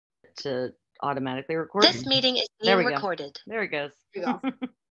to automatically record. This meeting is being recorded. There it goes. There you go.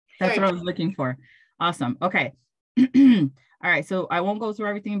 That's what I was looking for. Awesome. Okay. All right. So I won't go through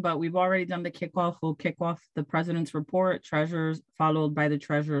everything, but we've already done the kickoff. We'll kick off the president's report, treasurers, followed by the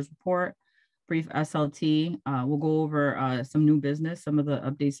treasurer's report, brief SLT. We'll go over some new business, some of the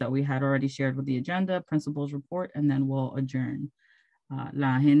updates that we had already shared with the agenda, principal's report, and then we'll adjourn.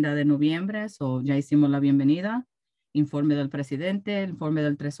 La agenda de noviembre, so ya hicimos la bienvenida, informe del presidente, informe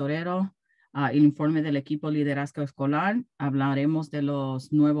del tesorero, el informe del equipo liderazgo escolar, hablaremos de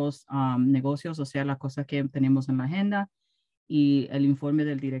los nuevos negocios, o sea, las cosas que tenemos en la agenda, y el informe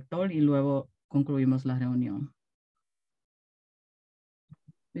del director, y luego concluimos la reunión.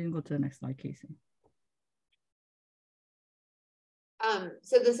 We can go to the next slide, Casey.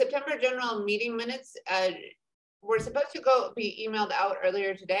 So the September general meeting minutes were supposed to be emailed out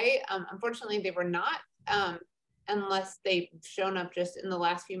earlier today. Unfortunately, they were not, unless they've shown up just in the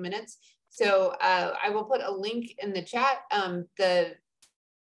last few minutes. So I will put a link in the chat. The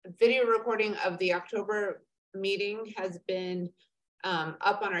video recording of the October meeting has been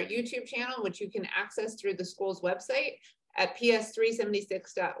up on our YouTube channel, which you can access through the school's website at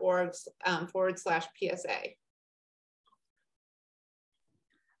ps376.org/PSA.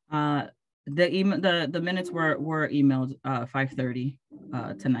 The minutes were emailed 5:30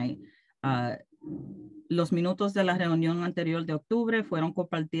 tonight. Los minutos de la reunión anterior de octubre fueron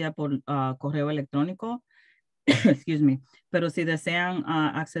compartidas por correo electrónico. Excuse me. Pero si desean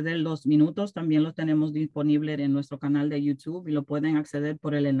acceder los minutos, también los tenemos disponibles en nuestro canal de YouTube y lo pueden acceder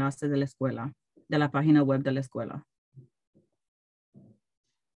por el enlace de la escuela, de la página web de la escuela.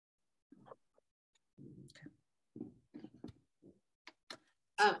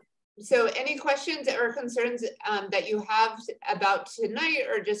 So any questions or concerns that you have about tonight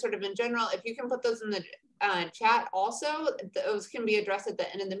or just sort of in general, if you can put those in the chat also, those can be addressed at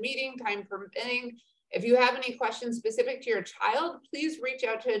the end of the meeting, time permitting. If you have any questions specific to your child, please reach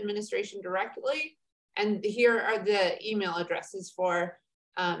out to administration directly. And here are the email addresses for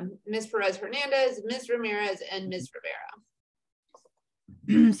Ms. Perez Hernandez, Ms. Ramirez, and Ms. Rivera.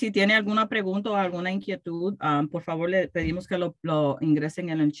 Si tiene alguna pregunta o alguna inquietud, por favor le pedimos que lo ingresen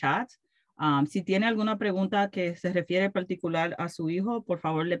en el chat. Si tiene alguna pregunta que se refiere en particular a su hijo, por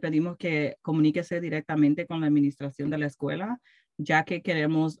favor le pedimos que comuníquese directamente con la administración de la escuela, ya que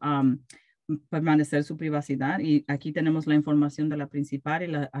queremos permanecer su privacidad. Y aquí tenemos la información de la principal y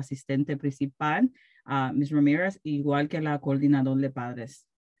la asistente principal, Ms. Ramirez, igual que la coordinadora de padres.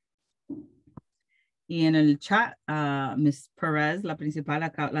 Y en el chat, Ms. Perez, la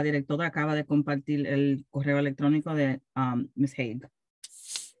principal, la directora, acaba de compartir el correo electrónico de Ms. Haig.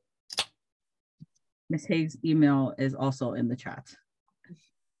 Ms. Haig's email is also in the chat.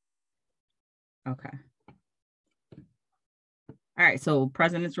 Okay. All right, so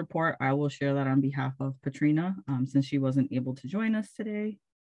President's report, I will share that on behalf of Patrina, since she wasn't able to join us today.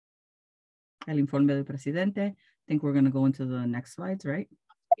 El informe del presidente. I think we're going to go into the next slides, right?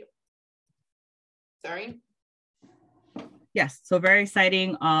 Sorry. Yes, so very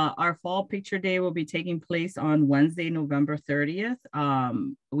exciting. Our fall picture day will be taking place on Wednesday, November 30th.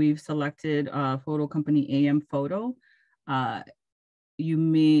 We've selected photo company AM Photo. You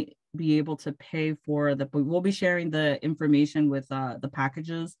may be able to pay for we'll be sharing the information with the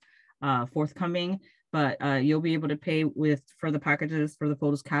packages forthcoming, but you'll be able to pay for the packages for the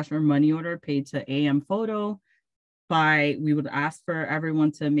photos cash or money order paid to AM Photo. We would ask for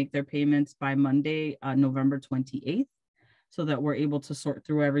everyone to make their payments by Monday, November 28th, so that we're able to sort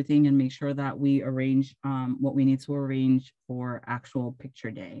through everything and make sure that we arrange what we need to arrange for actual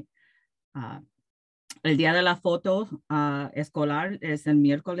picture day. El día de la foto escolar es el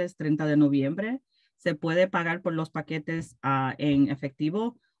miércoles 30 de noviembre. Se puede pagar por los paquetes en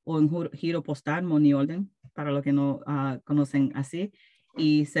efectivo o en giro postal, money order, para los que no conocen así.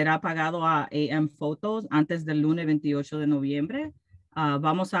 Y será pagado a AM Photos antes del lunes 28 de noviembre.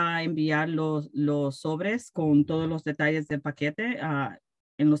 Vamos a enviar los sobres con todos los detalles del paquete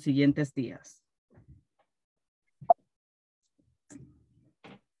en los siguientes días.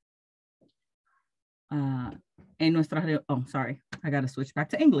 I got to switch back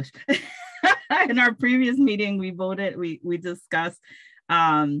to English. In our previous meeting, we discussed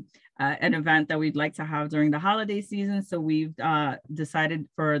an event that we'd like to have during the holiday season. So we've decided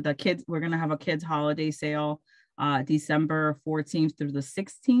for the kids, we're going to have a kids holiday sale December 14th through the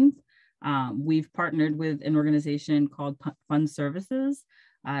 16th. We've partnered with an organization called Fund Services.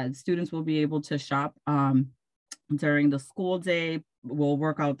 Students will be able to shop during the school day. We'll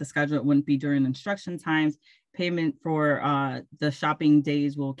work out the schedule. It wouldn't be during instruction times. Payment for the shopping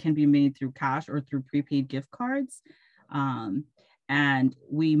days can be made through cash or through prepaid gift cards. And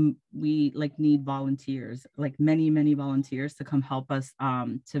we like need volunteers, like many volunteers to come help us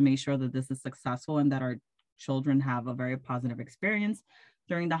to make sure that this is successful and that our children have a very positive experience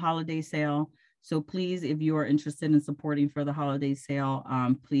during the holiday sale. So please, if you are interested in supporting for the holiday sale,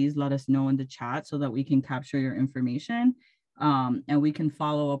 please let us know in the chat so that we can capture your information and we can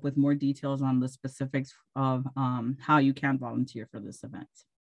follow up with more details on the specifics of how you can volunteer for this event.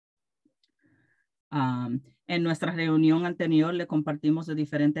 En nuestra reunión anterior le compartimos de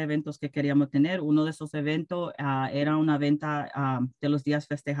diferentes eventos que queríamos tener. Uno de esos eventos era una venta de los días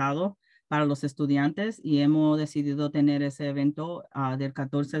festejados para los estudiantes y hemos decidido tener ese evento del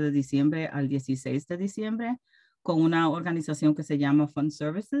 14 de diciembre al 16 de diciembre con una organización que se llama Fund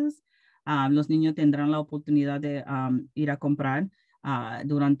Services. Los niños tendrán la oportunidad de ir a comprar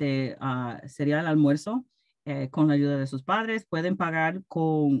durante, sería el almuerzo con la ayuda de sus padres. Pueden pagar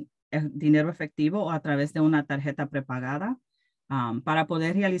con dinero efectivo o a través de una tarjeta prepagada. Para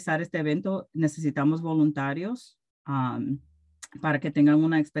poder realizar este evento necesitamos voluntarios para que tengan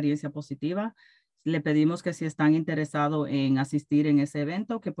una experiencia positiva. Le pedimos que si están interesados en asistir en ese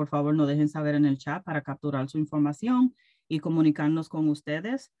evento, que por favor nos dejen saber en el chat para capturar su información y comunicarnos con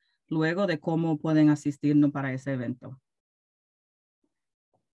ustedes luego de cómo pueden asistirnos para ese evento.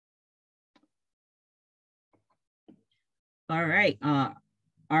 All right.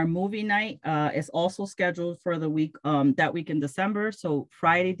 Our movie night is also scheduled for the week, that week in December. So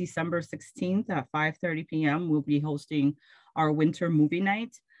Friday, December 16th at 5:30 p.m. we'll be hosting our winter movie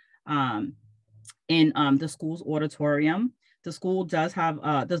night in the school's auditorium. The school does have,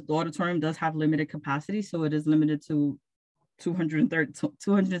 the auditorium does have limited capacity, so it is limited to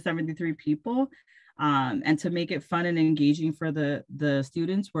 273 people. And to make it fun and engaging for the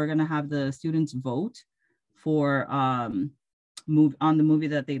students, we're gonna have the students vote for move on the movie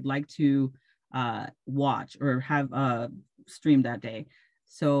that they'd like to watch or have streamed that day.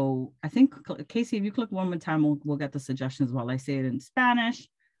 So I think, Casey, if you click one more time, we'll get the suggestions while I say it in Spanish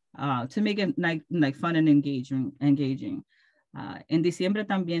to make it like fun and engaging. En diciembre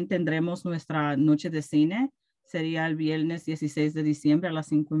también tendremos nuestra noche de cine. Sería el viernes 16 de diciembre a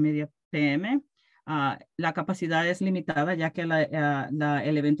las 5:30 p.m. La capacidad es limitada ya que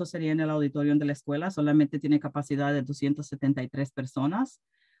el evento sería en el auditorio de la escuela, solamente tiene capacidad de 273 personas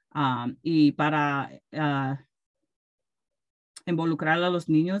y para involucrar a los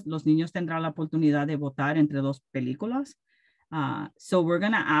niños tendrán la oportunidad de votar entre dos películas. So we're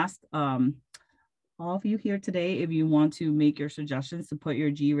going to ask all of you here today if you want to make your suggestions, to put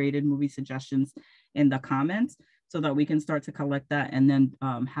your G-rated movie suggestions in the comments, so that we can start to collect that and then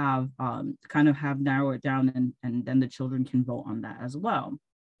have narrow it down and then the children can vote on that as well.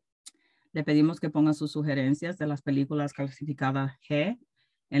 Le pedimos que pongan sus sugerencias de las películas clasificadas G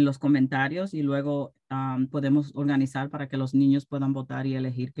en los comentarios y luego podemos organizar para que los niños puedan votar y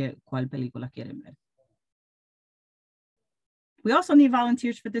elegir cuál película quieren ver. We also need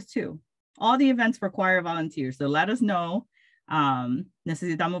volunteers for this too. All the events require volunteers, so let us know.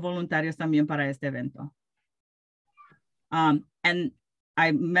 Necesitamos voluntarios también para este evento. And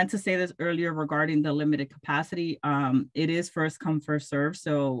I meant to say this earlier regarding the limited capacity. It is first come, first serve.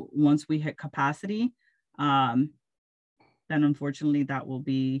 So once we hit capacity, then unfortunately that will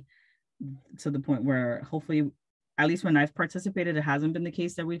be to the point where hopefully, at least when I've participated, it hasn't been the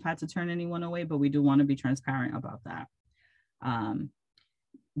case that we've had to turn anyone away, but we do want to be transparent about that.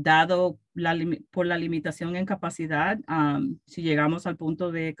 Dado por la limitación en capacidad, si llegamos al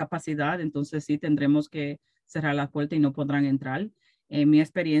punto de capacidad, entonces sí tendremos que cerrar la puerta y no podrán entrar. En mi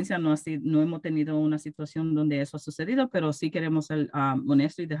experiencia no hemos tenido una situación donde eso ha sucedido, pero sí queremos ser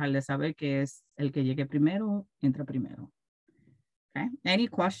honestos y dejarles saber que es el que llegue primero, entra primero. Okay. Any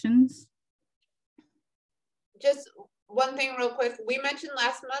questions? Just one thing real quick. We mentioned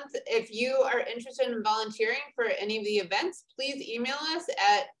last month, if you are interested in volunteering for any of the events, please email us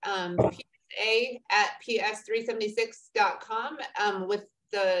at psa@ps376.com with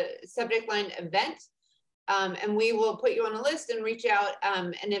the subject line event. And we will put you on a list and reach out.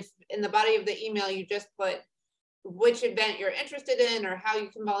 And if in the body of the email, you just put which event you're interested in or how you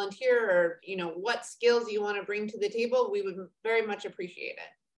can volunteer or, you know, what skills you want to bring to the table, we would very much appreciate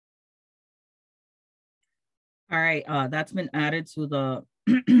it. All right, that's been added to the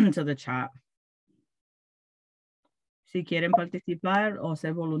to the chat. Si quieren participar o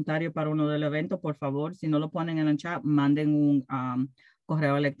ser voluntario para uno del evento, por favor, si no lo ponen en el chat, manden un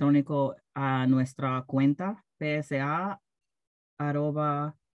correo electrónico a nuestra cuenta psa@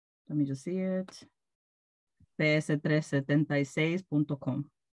 let me just see it, ps376.com,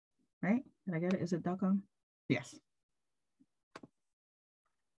 right? Did I get it? Is it .com? Yes.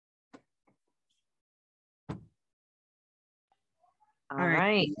 All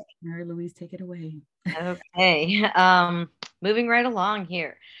right. Mary Louise, take it away. Okay. Moving right along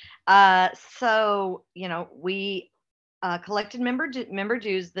here. So, you know, we collected member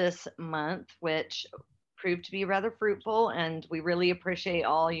dues this month, which proved to be rather fruitful, and we really appreciate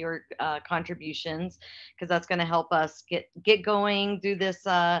all your contributions, because that's going to help us get going, do this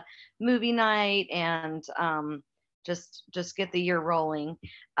movie night, and just get the year rolling.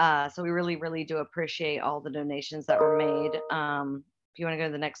 So we really do appreciate all the donations that were made. If you want to go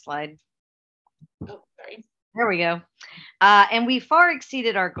to the next slide. Oh, sorry. There we go. And we far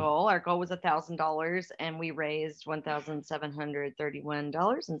exceeded our goal. Our goal was $1,000, and we raised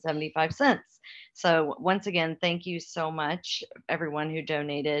 $1,731.75. So once again, thank you so much, everyone who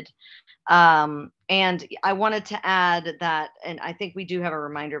donated. And I wanted to add that, and I think we do have a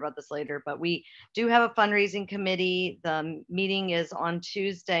reminder about this later, but we do have a fundraising committee. The meeting is on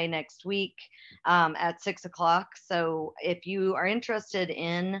Tuesday next week at 6 o'clock. So if you are interested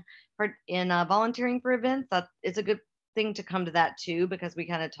in volunteering for events, that is a good thing to come to that too, because we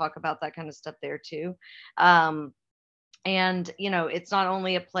kind of talk about that kind of stuff there too. And, you know, it's not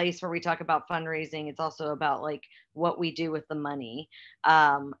only a place where we talk about fundraising, it's also about like what we do with the money.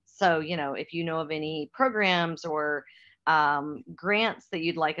 So, you know, if you know of any programs or grants that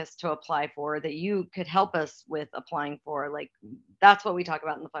you'd like us to apply for that you could help us with applying for, like, that's what we talk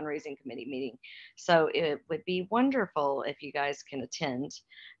about in the fundraising committee meeting. So it would be wonderful if you guys can attend.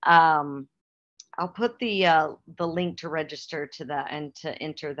 I'll put the link to register to that and to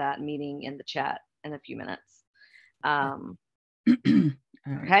enter that meeting in the chat in a few minutes.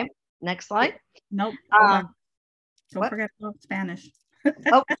 Okay, next slide. Nope. Don't forget about Spanish.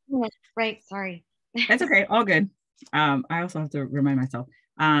 Oh, right. Sorry. That's okay. All good. I also have to remind myself.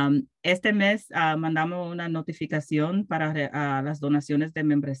 Este mes mandamos una notificación para las donaciones de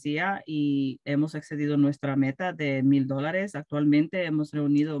membresía y hemos excedido nuestra meta de $1,000. Actualmente hemos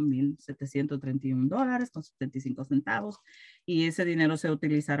reunido $1,731.75 y ese dinero se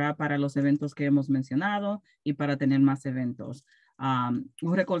utilizará para los eventos que hemos mencionado y para tener más eventos.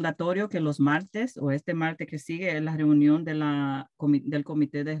 Un recordatorio que los martes o este martes que sigue es la reunión del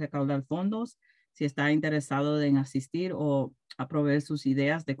Comité de Recaudar Fondos. Si está interesado en asistir o a proveer sus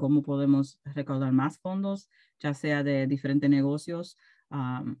ideas de cómo podemos recaudar más fondos, ya sea de diferentes negocios.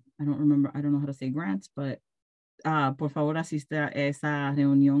 I don't know how to say grants, but por favor asista a esa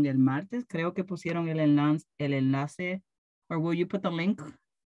reunión el martes. Creo que pusieron el enlace, or will you put the link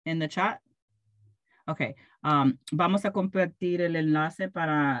in the chat? Okay. Vamos a compartir el enlace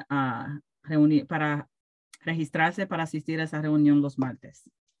para registrarse para asistir a esa reunión los martes.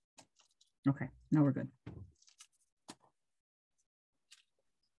 Okay, now we're good.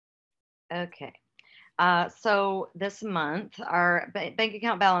 Okay. So this month, our bank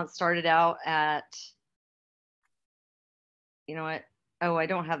account balance started out at, you know what? Oh, I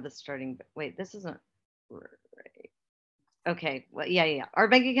don't have the starting. Wait, this isn't right. Okay. Well, yeah. Our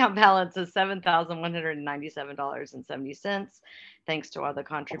bank account balance is $7,197.70. Thanks to all the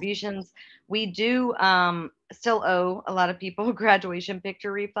contributions. We do still owe a lot of people graduation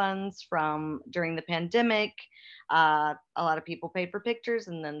picture refunds from during the pandemic. A lot of people paid for pictures,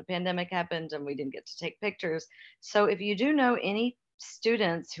 and then the pandemic happened and we didn't get to take pictures. So if you do know any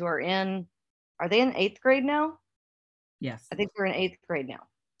students who are they in 8th grade now? Yes. I think they're in 8th grade now.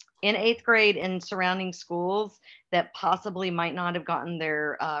 In 8th grade in surrounding schools that possibly might not have gotten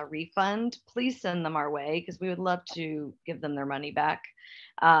their refund, please send them our way, because we would love to give them their money back.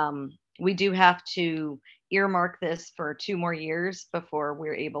 We do have to earmark this for 2 more years before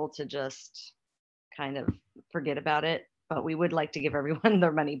we're able to just kind of forget about it. But we would like to give everyone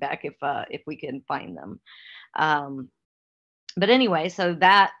their money back if we can find them. But anyway, so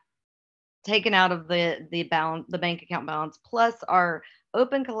that taken out of the bank account balance, plus our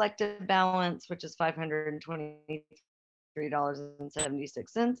open collective balance, which is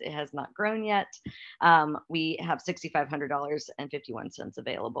 $523.76. It has not grown yet. We have $6,500.51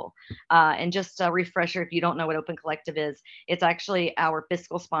 available. And just a refresher, if you don't know what Open Collective is, it's actually our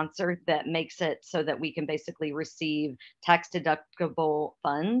fiscal sponsor that makes it so that we can basically receive tax deductible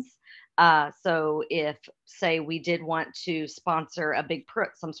funds. So if, say, we did want to sponsor a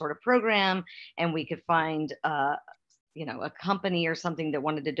some sort of program, and we could find a company or something that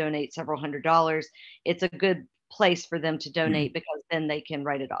wanted to donate several $100s, it's a good place for them to donate, because then they can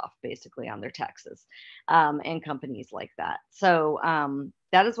write it off basically on their taxes, and companies like that. So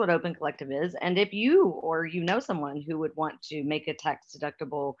that is what Open Collective is. And if you or someone who would want to make a tax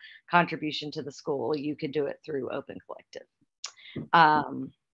deductible contribution to the school, you could do it through Open Collective.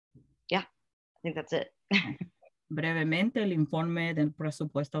 Yeah, I think that's it. Brevemente, el informe del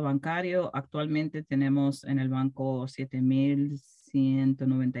presupuesto bancario. Actualmente tenemos en el banco $7,100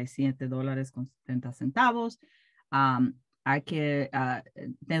 $197.70.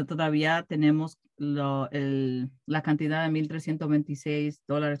 Todavía tenemos la cantidad de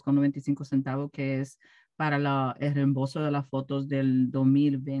 $1,326.95, que es para el reembolso de las fotos del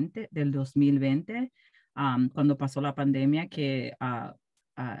 2020, cuando pasó la pandemia, que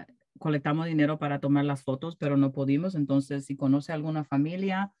colectamos dinero para tomar las fotos, pero no pudimos. Entonces, si conoce alguna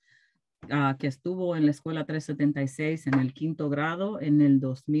familia que estuvo en la escuela 376 en el 5º grado en el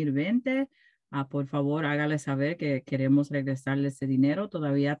 2020, por favor, hágale saber que queremos regresarle ese dinero.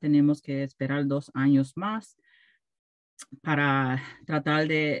 Todavía tenemos que esperar 2 años más para tratar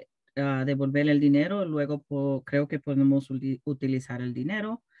de devolver el dinero. Luego creo que podemos utilizar el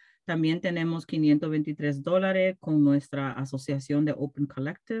dinero. También tenemos $523 con nuestra asociación de Open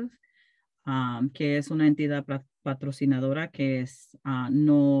Collective, que es una entidad patrocinadora que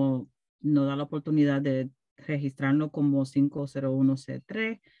no da la oportunidad de registrarlo como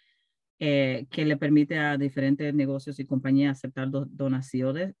 501c3, que le permite a diferentes negocios y compañías aceptar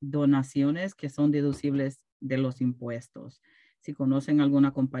donaciones que son deducibles de los impuestos. Si conocen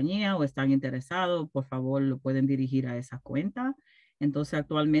alguna compañía o están interesados, por favor, lo pueden dirigir a esa cuenta. Entonces,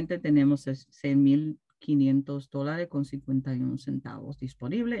 actualmente tenemos $6,500.51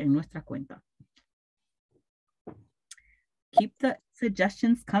 disponible en nuestra cuenta. Keep the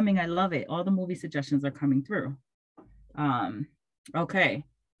suggestions coming. I love it. All the movie suggestions are coming through. Okay.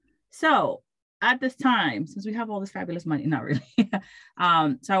 So at this time, since we have all this fabulous money, not really.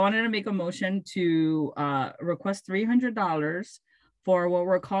 So I wanted to make a motion to request $300 for what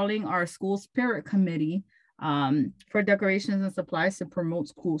we're calling our school spirit committee, for decorations and supplies to promote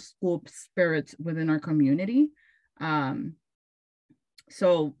school spirits within our community.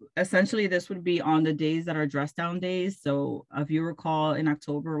 So essentially this would be on the days that are dress down days. So if you recall, in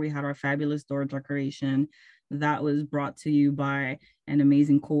October, we had our fabulous door decoration that was brought to you by an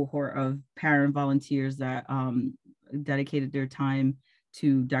amazing cohort of parent volunteers that dedicated their time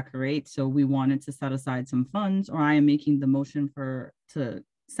to decorate. So we wanted to set aside some funds, or I am making the motion to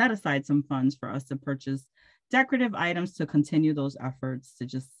set aside some funds for us to purchase decorative items to continue those efforts to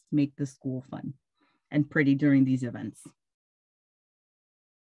just make the school fun and pretty during these events.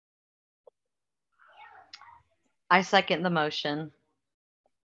 I second the motion.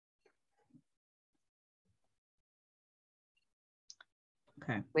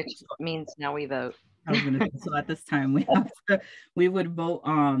 Okay. Which means now we vote. So at this time, we would vote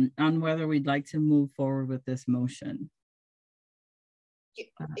on whether we'd like to move forward with this motion. Give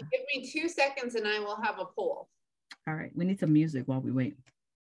me 2 seconds and I will have a poll. All right. We need some music while we wait.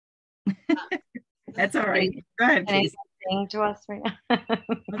 That's all right. Go ahead, Casey. Sing to us right now? I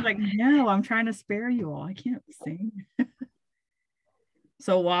was like, no, I'm trying to spare you all. I can't sing.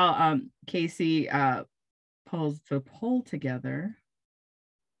 So while Casey pulls the poll together,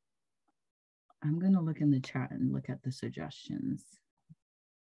 I'm going to look in the chat and look at the suggestions.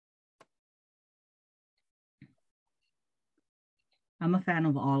 I'm a fan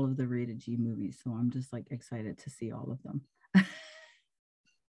of all of the rated G movies, so I'm just like excited to see all of them.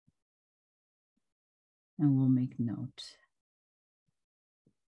 And we'll make note.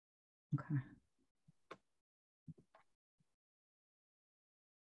 Okay.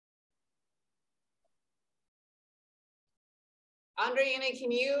 Andreina,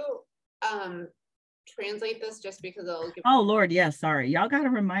 can you translate this just because it'll give— Oh Lord, yes, sorry. Y'all gotta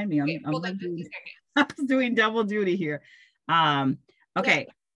remind me. I'm doing double duty here. Okay.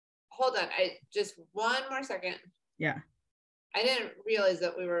 No, hold on. Just one more second. Yeah. I didn't realize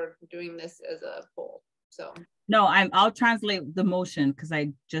that we were doing this as a poll. So no, I'll translate the motion because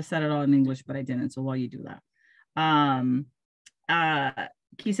I just said it all in English, but I didn't. So while you do that,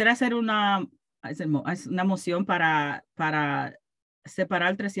 quisiera hacer una moción para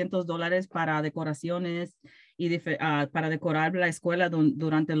separar $300 para decoraciones y para decorar la escuela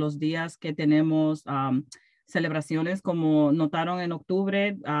durante los días que tenemos celebraciones. Como notaron en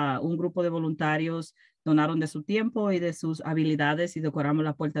octubre, un grupo de voluntarios donaron de su tiempo y de sus habilidades y decoramos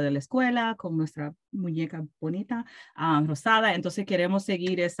la puerta de la escuela con nuestra muñeca bonita, rosada. Entonces queremos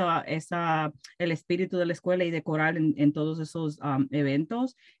seguir el espíritu de la escuela y decorar en todos esos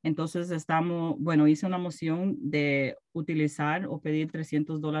eventos. Entonces hice una moción de utilizar o pedir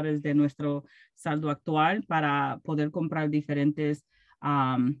 $300 de nuestro saldo actual para poder comprar diferentes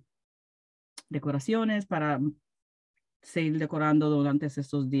decoraciones para seguir decorando durante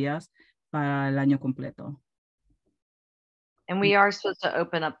estos días para el año completo. And we are supposed to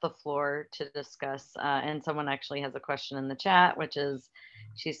open up the floor to discuss, and someone actually has a question in the chat, which is,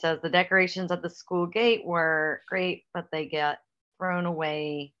 she says the decorations at the school gate were great, but they get thrown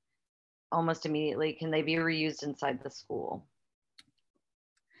away almost immediately. Can they be reused inside the school?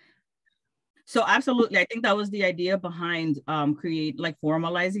 So absolutely, I think that was the idea behind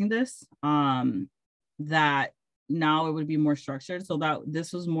formalizing this, that now it would be more structured, so that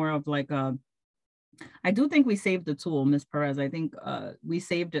this was more of like a, I do think we saved the tool, Ms. Perez. I think we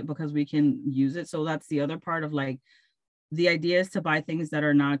saved it because we can use it. So that's the other part of like, the idea is to buy things that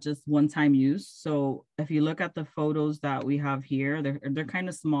are not just one-time use. So if you look at the photos that we have here, they're kind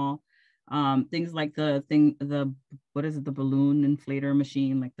of small. Things like the balloon inflator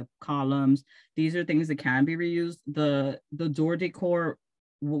machine, like the columns. These are things that can be reused. The door decor,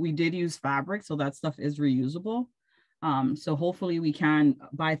 we did use fabric, so that stuff is reusable. So hopefully we can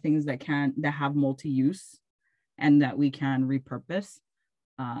buy things that have multi-use and that we can repurpose.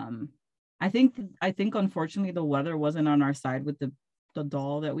 I think unfortunately the weather wasn't on our side with the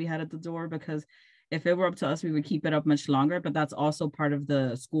doll that we had at the door, because if it were up to us, we would keep it up much longer, but that's also part of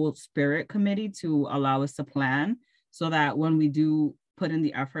the school spirit committee to allow us to plan so that when we do put in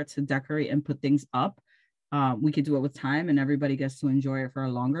the effort to decorate and put things up, we could do it with time and everybody gets to enjoy it for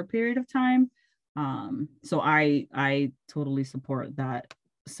a longer period of time. So I totally support that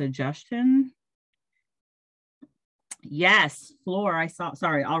suggestion. Yes, Floor,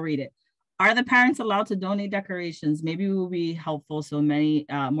 sorry, I'll read it. Are the parents allowed to donate decorations? Maybe it will be helpful so many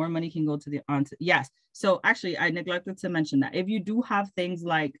more money can go to the yes. So actually, I neglected to mention that if you do have things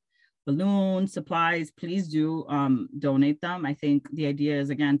like balloons, supplies, please do donate them. I think the idea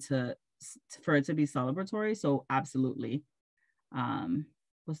is, again, for it to be celebratory. So absolutely.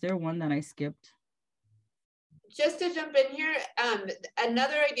 Was there one that I skipped? Just to jump in here,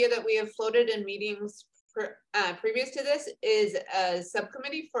 another idea that we have floated in meetings previous to this is a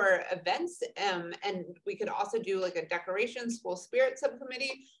subcommittee for events, and we could also do like a decoration school spirit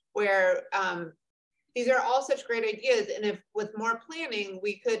subcommittee where these are all such great ideas, and if with more planning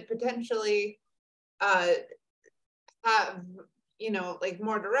we could potentially have, you know, like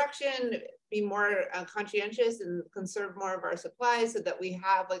more direction, be more conscientious and conserve more of our supplies so that we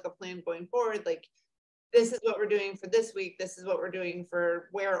have like a plan going forward. Like, this is what we're doing for this week. This is what we're doing for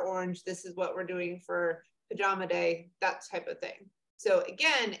Wear Orange. This is what we're doing for Pajama Day, that type of thing. So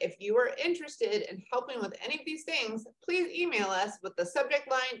again, if you are interested in helping with any of these things, please email us with the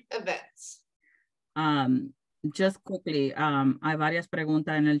subject line events. Just quickly, hay varias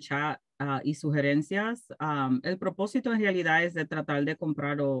preguntas en el chat y sugerencias. El propósito en realidad es de tratar de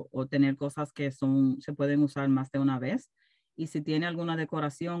comprar o tener cosas que se pueden usar más de una vez. Y si tiene alguna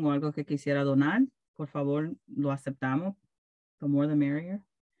decoración o algo que quisiera donar, por favor, lo aceptamos. The more the merrier.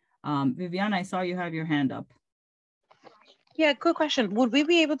 Viviana, I saw you have your hand up. Yeah, good question. Would we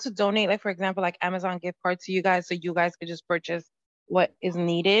be able to donate, like, for example, like Amazon gift cards to you guys so you guys could just purchase what is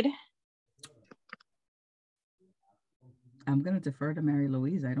needed? I'm going to defer to Mary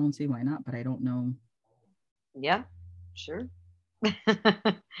Louise. I don't see why not, but I don't know. Yeah, sure.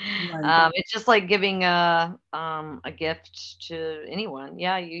 It's just like giving a gift to anyone.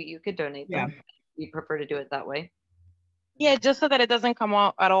 Yeah, you could donate them. You prefer to do it that way. Yeah, just so that it doesn't come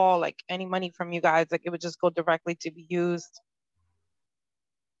out at all like any money from you guys. Like, it would just go directly to be used.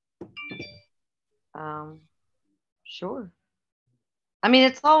 Sure. I mean,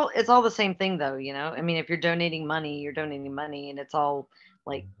 it's all the same thing though, you know. I mean, if you're donating money, you're donating money, and it's all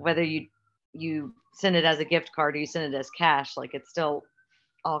like, whether you send it as a gift card or you send it as cash, like, it's still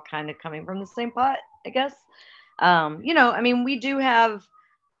all kind of coming from the same pot, I guess. You know, I mean, we do have,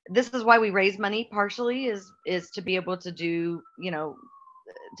 this is why we raise money partially is to be able to do, you know,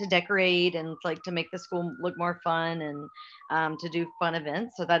 to decorate and like to make the school look more fun and to do fun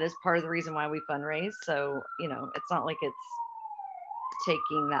events. So that is part of the reason why we fundraise. So, you know, it's not like it's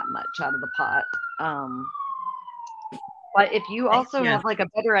taking that much out of the pot. But if you also have like a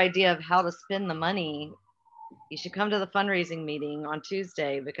better idea of how to spend the money, you should come to the fundraising meeting on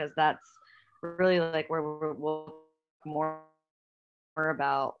Tuesday, because that's really like where we'll talk more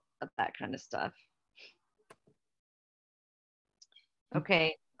about that kind of stuff.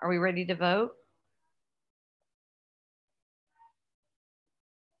 Okay, are we ready to vote?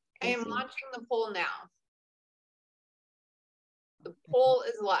 I am launching the poll now. The poll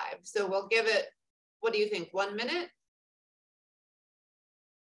is live, so we'll give it, what do you think, 1 minute?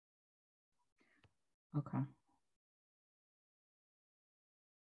 Okay.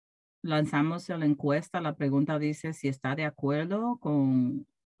 Lanzamos la encuesta. La pregunta dice si está de acuerdo con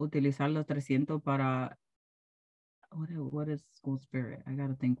utilizar los 300 para... What is school spirit? I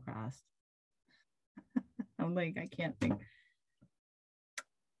gotta think fast. I'm like, I can't think.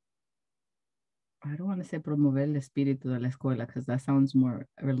 I don't want to say promover el espíritu de la escuela, because that sounds more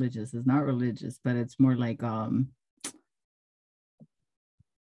religious. It's not religious, but it's more like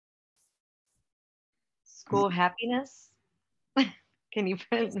school happiness. Can you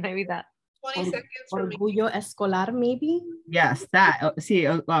put maybe that? 20 seconds from me. Orgullo escolar, maybe? Yes, that, sí,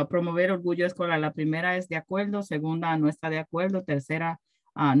 promover orgullo escolar. La primera es de acuerdo, segunda no está de acuerdo, tercera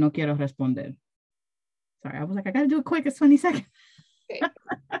no quiero responder. Sorry, I was like, I gotta do it quick, it's 20 seconds. Okay.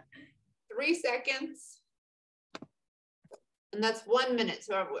 3 seconds. And that's 1 minute.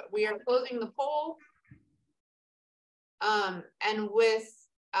 So we are closing the poll. And with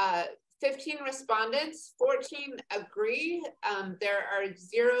 15 respondents, 14 agree. There are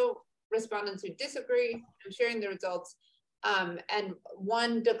 0 respondents who disagree. I'm sharing the results. And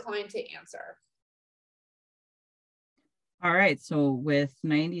 1 declined to answer. All right, so with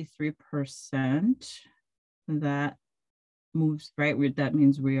 93%, that moves, right? That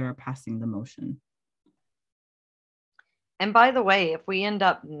means we are passing the motion. And by the way, if we end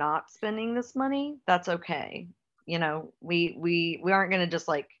up not spending this money, that's okay. You know, we aren't going to just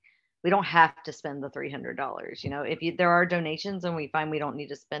like, we don't have to spend the $300. You know, if there are donations and we find we don't need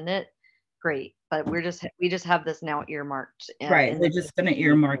to spend it, great. But we just have this now earmarked. Right, we're just going to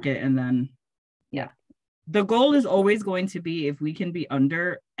earmark it and then, yeah. The goal is always going to be, if we can be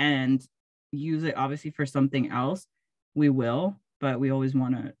under and use it obviously for something else, we will, but we always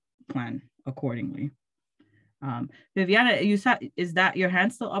want to plan accordingly. Viviana, you said, is that your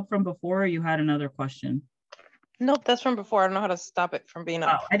hand still up from before, or you had another question? Nope, that's from before. I don't know how to stop it from being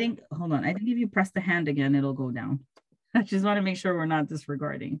up. I think, hold on. I think if you press the hand again, it'll go down. I just want to make sure we're not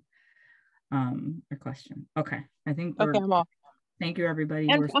disregarding your question. Okay, I think we're, okay, I'm off. Thank you, everybody.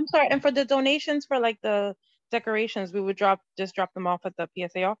 And I'm sorry, and for the donations for like the decorations, we would just drop them off at the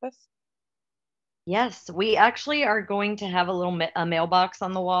PSA office? Yes, we actually are going to have a little mailbox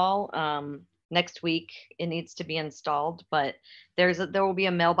on the wall. Next week it needs to be installed, but there will be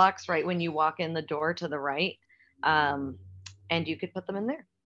a mailbox right when you walk in the door to the right, and you could put them in there,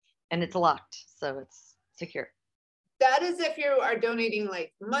 and it's locked, so it's secure. That is if you are donating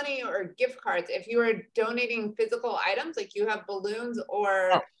like money or gift cards. If you are donating physical items, like you have balloons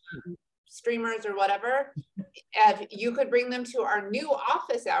or streamers or whatever, you could bring them to our new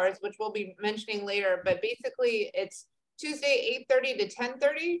office hours, which we'll be mentioning later. But basically it's Tuesday 8:30 to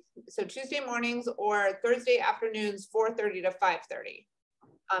 10:30. So Tuesday mornings, or Thursday afternoons 4:30 to 5:30.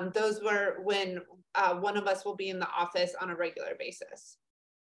 Those were when one of us will be in the office on a regular basis.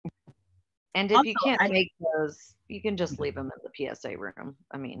 And if you can't make those, you can just leave them in the PSA room.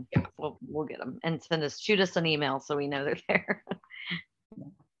 I mean, yeah, we'll get them and shoot us an email so we know they're there.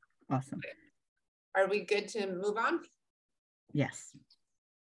 Awesome. Are we good to move on? Yes.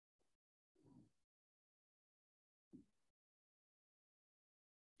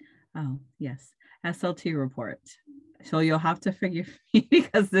 Oh, yes. SLT report. So you'll have to forgive me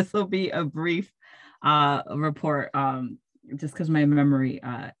because this will be a brief report. Just because my memory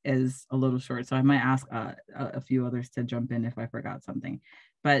is a little short. So I might ask a few others to jump in if I forgot something.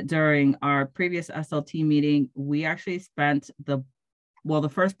 But during our previous SLT meeting, we actually spent the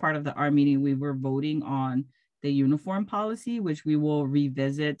first part of our meeting, we were voting on the uniform policy, which we will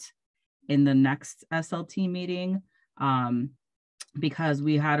revisit in the next SLT meeting, because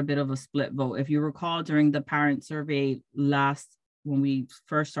we had a bit of a split vote. If you recall, during the parent survey when we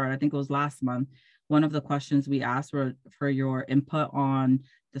first started, I think it was last month, one of the questions we asked were for your input on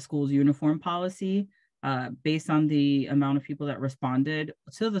the school's uniform policy. Based on the amount of people that responded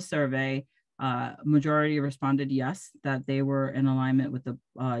to the survey, majority responded yes, that they were in alignment with the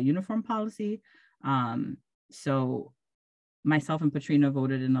uniform policy. So myself and Patrina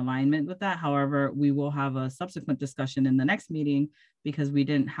voted in alignment with that. However, we will have a subsequent discussion in the next meeting because we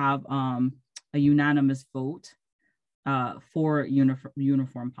didn't have a unanimous vote for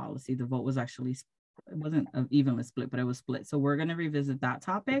uniform policy. The vote was actually, it wasn't evenly split, but it was split. So we're going to revisit that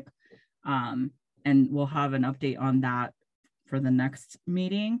topic, and we'll have an update on that for the next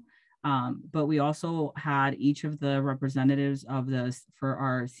meeting. But we also had each of the representatives for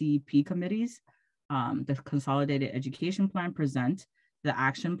our CEP committees, the Consolidated Education Plan, present the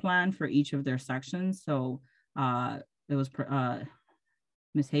action plan for each of their sections. So it was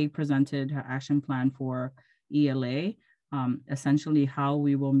Ms. Haig presented her action plan for ELA, essentially how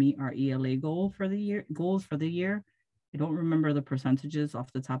we will meet our ELA goals for the year. I don't remember the percentages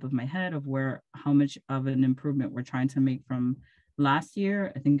off the top of my head of how much of an improvement we're trying to make from last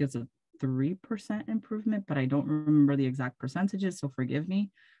year. I think it's a 3% improvement, but I don't remember the exact percentages, so forgive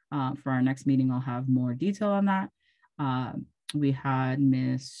me. For our next meeting, I'll have more detail on that. We had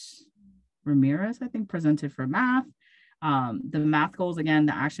Ms. Ramirez, I think, presented for math. The math goals, again,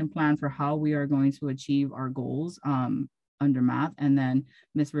 the action plan for how we are going to achieve our goals under math. And then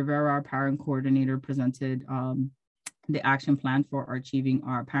Ms. Rivera, our parent coordinator, presented the action plan for achieving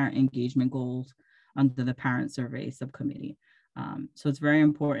our parent engagement goals under the parent survey subcommittee. So it's very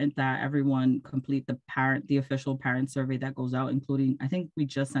important that everyone complete the official parent survey that goes out, including, I think the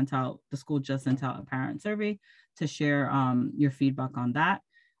school just sent out a parent survey to share your feedback on that.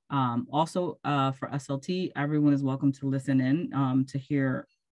 Also for SLT, everyone is welcome to listen in to hear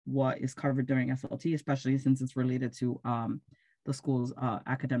what is covered during SLT, especially since it's related to the school's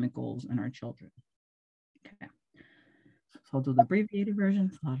academic goals and our children. Okay. So I'll do the abbreviated version,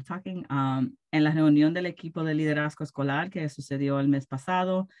 it's a lot of talking. En la reunión del equipo de liderazgo escolar que sucedió el mes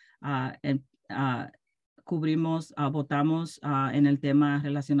pasado, votamos en el tema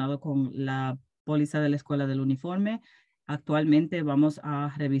relacionado con la póliza de la escuela del uniforme. Actualmente vamos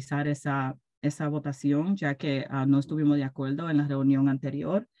a revisar esa votación, ya que no estuvimos de acuerdo en la reunión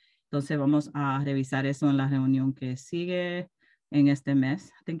anterior. Entonces vamos a revisar eso en la reunión que sigue en este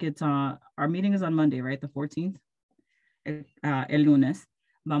mes. I think it's, our meeting is on Monday, right? The 14th. El lunes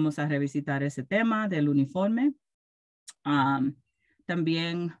vamos a revisitar ese tema del uniforme.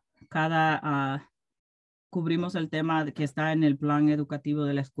 También cubrimos el tema que está en el plan educativo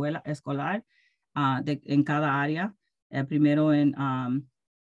de la escuela escolar en cada área. Primero en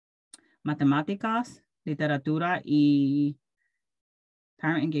matemáticas, literatura y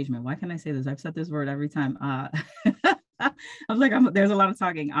parent engagement. Why can't I say this? I've said this word every time. I was like, there's a lot of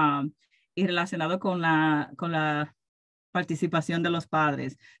talking. Y relacionado con la participación de los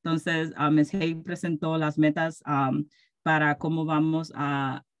padres. Entonces, Ms. Hay presentó las metas para cómo vamos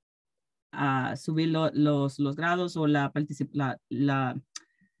a subir los grados o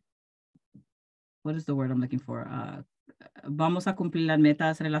what is the word I'm looking for? Vamos a cumplir las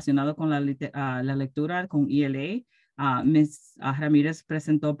metas relacionadas con la lectura, con ELA. Ms. Ramírez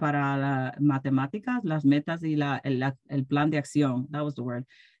presentó para la matemáticas las metas y el plan de acción. That was the word.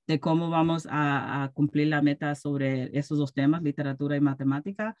 De cómo vamos a cumplir la meta sobre esos dos temas, literatura y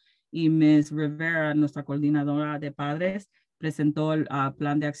matemática. Y Ms. Rivera, nuestra coordinadora de padres, presentó el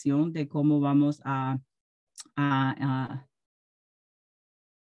plan de acción de cómo vamos a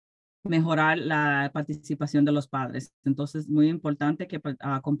mejorar la participación de los padres. Entonces, muy importante que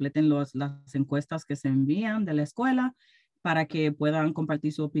completen las encuestas que se envían de la escuela para que puedan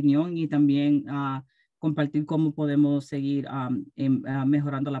compartir su opinión y también compartir cómo podemos seguir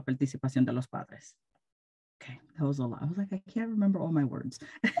mejorando la participación de los padres. Okay, that was a lot. I was like, I can't remember all my words.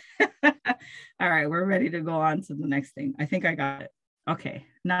 All right, we're ready to go on to the next thing. I think I got it. Okay,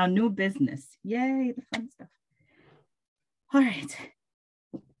 now new business. Yay, the fun stuff. All right.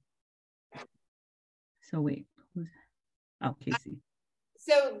 So wait, oh, Casey.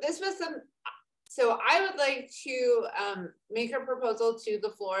 So this was so I would like to make a proposal to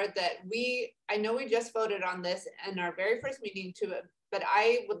the floor that I know we just voted on this in our very first meeting but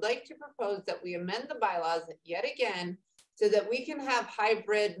I would like to propose that we amend the bylaws yet again so that we can have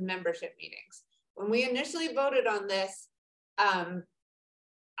hybrid membership meetings. When we initially voted on this,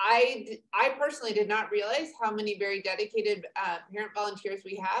 I personally did not realize how many very dedicated parent volunteers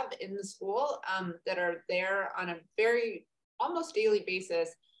we have in the school that are there on a very almost daily basis,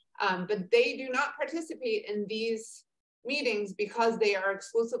 but they do not participate in these meetings because they are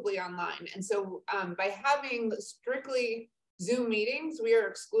exclusively online. And so by having strictly Zoom meetings, we are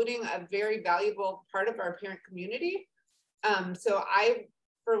excluding a very valuable part of our parent community. So I,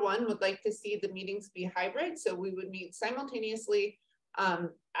 for one, would like to see the meetings be hybrid. So we would meet simultaneously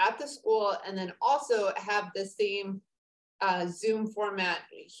at the school and then also have the same Zoom format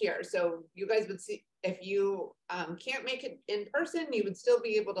here. So you guys would see, if you can't make it in person, you would still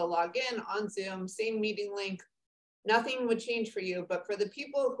be able to log in on Zoom, same meeting link, nothing would change for you. But for the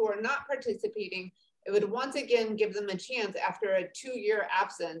people who are not participating, it would once again give them a chance after a 2-year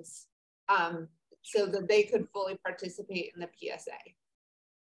absence so that they could fully participate in the PSA.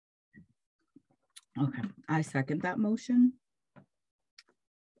 Okay, I second that motion.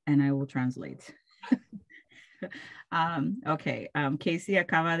 And I will translate. Okay, Casey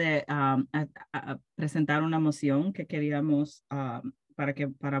acaba de presentar una moción que queríamos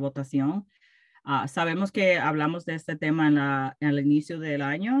para votación. Sabemos que hablamos de este tema en el inicio del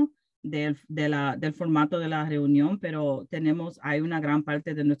año, del formato de la reunión, pero hay una gran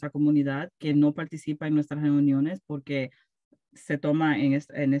parte de nuestra comunidad que no participa en nuestras reuniones porque se toma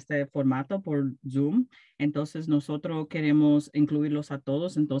en este formato por Zoom. Entonces nosotros queremos incluirlos a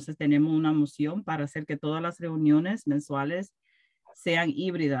todos. Entonces tenemos una moción para hacer que todas las reuniones mensuales sean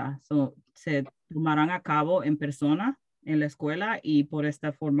híbridas. Se tomarán a cabo en persona en la escuela y por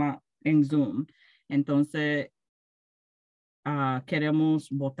esta forma en Zoom. Entonces queremos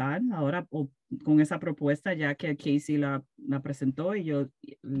votar ahora con esa propuesta, ya que Casey la presentó y yo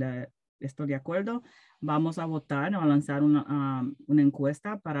estoy de acuerdo. Vamos a votar o a lanzar una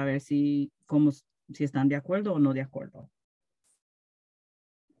encuesta para ver si están de acuerdo o no de acuerdo.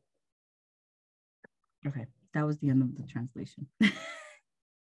 Okay, that was the end of the translation.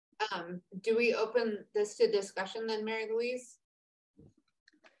 Do we open this to discussion then, Mary Louise?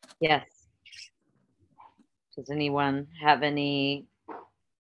 Yes. Does anyone have anything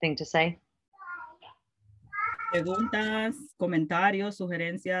to say? Preguntas, comentarios,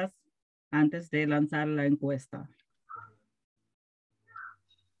 sugerencias antes de lanzar la encuesta.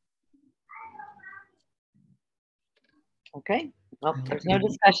 Okay, well, there's no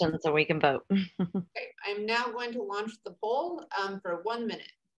discussion, so we can vote. Okay, I'm now going to launch the poll for 1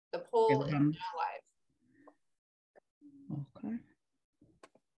 minute. The poll is now live. Okay.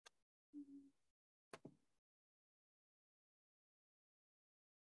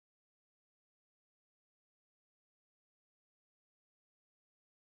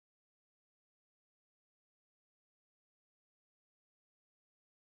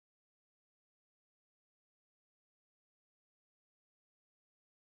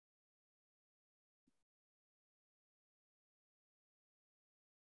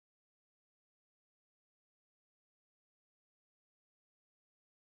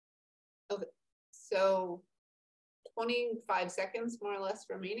 Okay, so 25 seconds more or less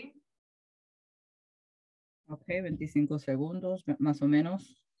remaining. Ok, 25 segundos, más o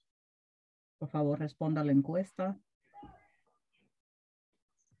menos. Por favor, responda a la encuesta.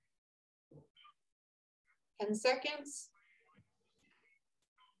 10 seconds.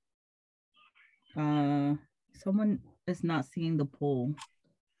 Someone is not seeing the poll.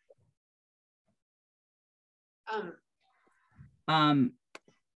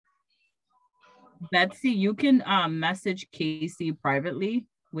 Betsy, you can message Casey privately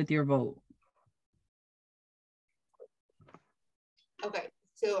with your vote. Okay,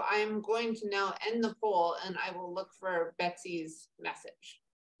 so I'm going to now end the poll and I will look for Betsy's message.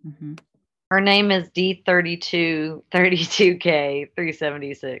 Mm-hmm. Her name is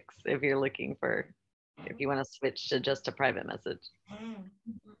D32K376 if you're looking for, if you want to switch to just a private message.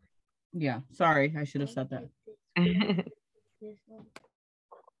 Yeah, sorry, I should have said that.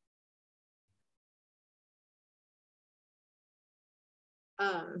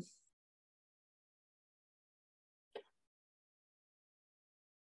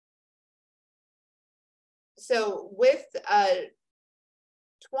 So with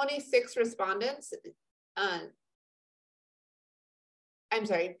 26 respondents, I'm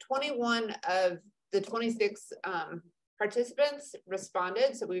sorry, 21 of the 26 participants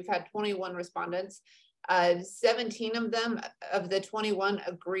responded. So we've had 21 respondents. 17 of them, of the 21,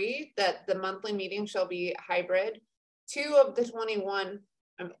 agree that the monthly meeting shall be hybrid. 2 of the 21,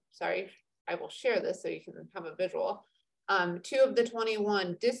 I'm sorry, I will share this so you can have a visual. 2 of the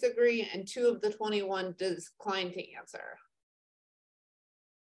 21 disagree and 2 of the 21 decline to answer.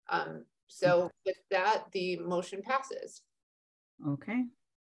 So with that, the motion passes. Okay.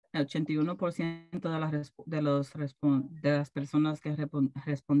 81% de las personas que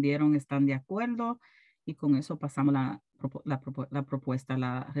respondieron están de acuerdo y con eso pasamos la propuesta.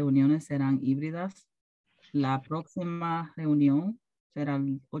 Las reuniones serán híbridas. La próxima reunión será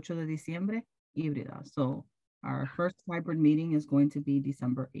el 8 de diciembre, híbrida. So our first hybrid meeting is going to be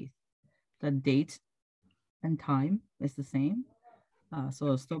December 8th. The date and time is the same. So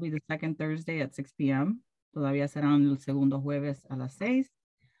it'll still be the second Thursday at 6 p.m. Todavía serán el segundo jueves a las 6.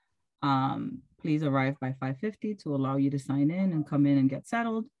 Please arrive by 5:50 to allow you to sign in and come in and get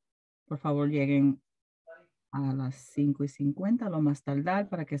settled. Por favor, lleguen a las 5:50 lo más tardar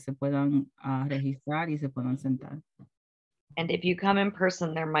para que se puedan registrar y se puedan sentar. And if you come in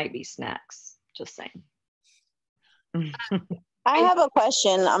person, there might be snacks, just saying. I have a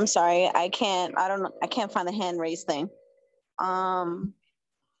question. I'm sorry. I can't find the hand raise thing.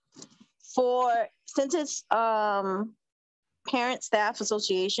 Since it's Parent Staff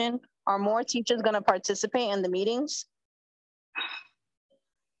Association, are more teachers going to participate in the meetings?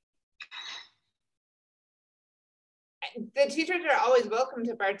 The teachers are always welcome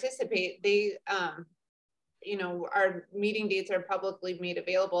to participate. They, you know, our meeting dates are publicly made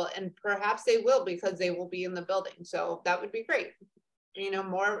available, and perhaps they will because they will be in the building. So that would be great. You know,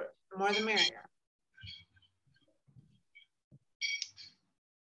 more the merrier.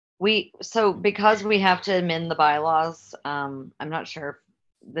 So because we have to amend the bylaws, I'm not sure if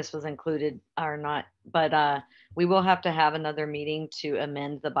this was included or not, but we will have to have another meeting to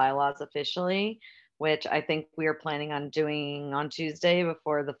amend the bylaws officially, which I think we are planning on doing on Tuesday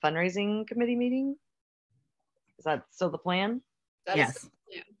before the fundraising committee meeting. Is that still the plan? Yes.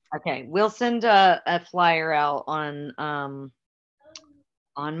 Okay, we'll send a flyer out on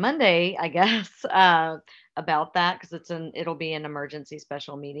Monday, I guess, about that, because it'll be an emergency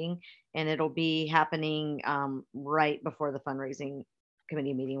special meeting, and it'll be happening right before the fundraising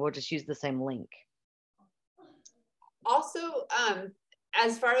committee meeting. We'll just use the same link. Also,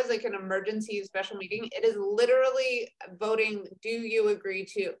 as far as like an emergency special meeting, it is literally voting, do you agree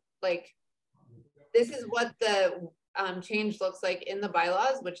to, like, this is what the change looks like in the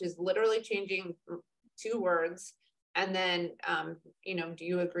bylaws, which is literally changing 2 words. And then, you know, do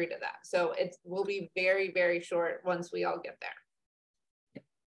you agree to that? So it will be very, very short once we all get there.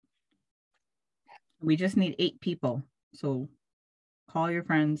 We just need 8 people. So call your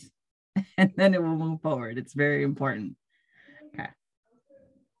friends and then it will move forward. It's very important. Okay.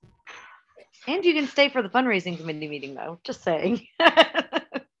 And you can stay for the fundraising committee meeting though, just saying.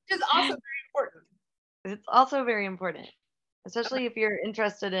 Which is also very important. It's also very important, especially if you're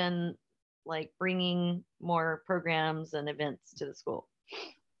interested in like bringing more programs and events to the school.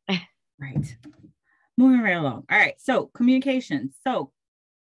 Right. Moving right along. All right. So communications. So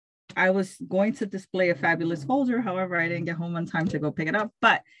I was going to display a fabulous folder. However, I didn't get home on time to go pick it up,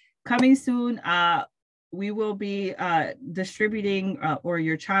 but coming soon, we will be distributing or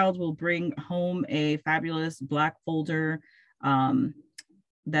your child will bring home a fabulous Black folder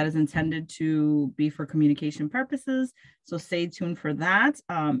that is intended to be for communication purposes. So stay tuned for that.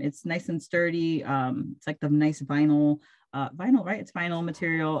 It's nice and sturdy. It's like the nice vinyl, right? It's vinyl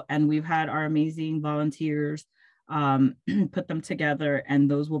material. And we've had our amazing volunteers put them together, and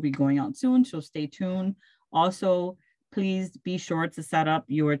those will be going out soon. So stay tuned. Also, please be sure to set up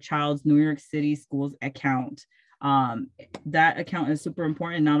your child's New York City Schools account. That account is super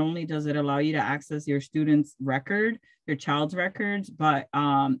important. Not only does it allow you to access your student's record, your child's records, but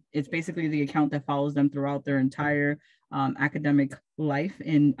it's basically the account that follows them throughout their entire academic life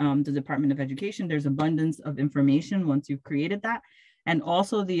in the Department of Education. There's abundance of information once you've created that. And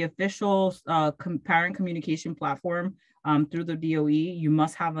also the official parent communication platform through the DOE, you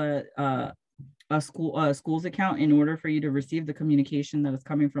must have a school's account in order for you to receive the communication that is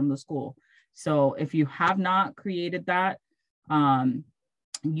coming from the school. So if you have not created that,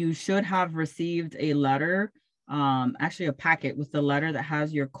 you should have received a letter, actually a packet with the letter that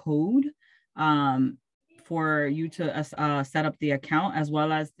has your code for you to set up the account, as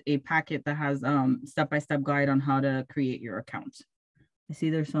well as a packet that has step-by-step guide on how to create your account. I see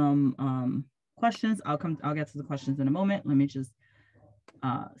there's some questions. I'll get to the questions in a moment. Let me just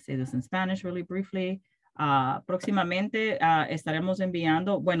say this in Spanish really briefly. Próximamente estaremos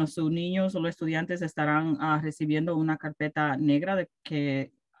enviando, bueno, sus niños o los estudiantes estarán recibiendo una carpeta negra de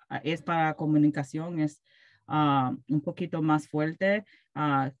que es para comunicación, es un poquito más fuerte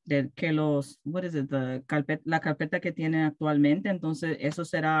que los, la carpeta que tienen actualmente. Entonces, eso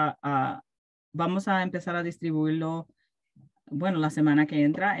será, vamos a empezar a distribuirlo, bueno, la semana que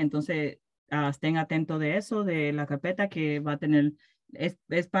entra. Entonces, estén atentos de eso, de la carpeta que va a tener.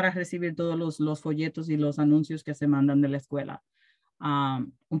 Es para recibir todos los folletos y los anuncios que se mandan de la escuela.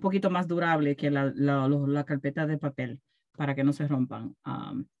 Un poquito más durable que la carpeta de papel para que no se rompan.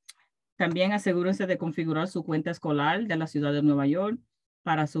 También asegúrense de configurar su cuenta escolar de la ciudad de Nueva York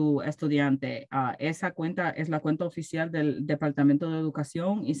para su estudiante. Esa cuenta es la cuenta oficial del Departamento de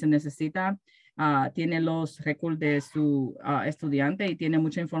Educación y se necesita, tiene los récords de su estudiante y tiene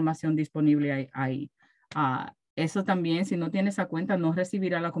mucha información disponible ahí. Eso también, si no tiene esa cuenta, no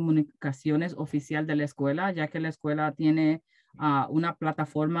recibirá las comunicaciones oficial de la escuela, ya que la escuela tiene una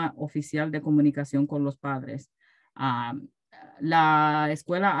plataforma oficial de comunicación con los padres. La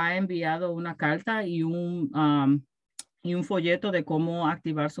escuela ha enviado una carta y un folleto de cómo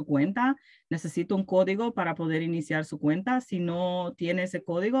activar su cuenta. Necesita un código para poder iniciar su cuenta. Si no tiene ese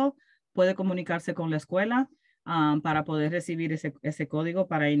código, puede comunicarse con la escuela para poder recibir ese código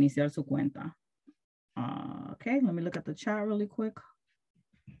para iniciar su cuenta. Okay, let me look at the chat really quick.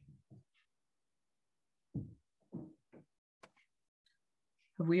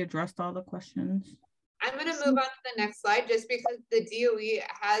 Have we addressed all the questions? I'm going to move on to the next slide just because the DOE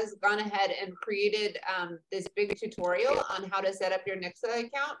has gone ahead and created this big tutorial on how to set up your Nixa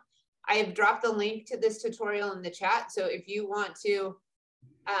account. I have dropped the link to this tutorial in the chat. So if you want to,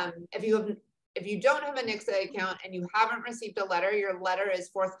 if you don't have a Nixa account and you haven't received a letter, your letter is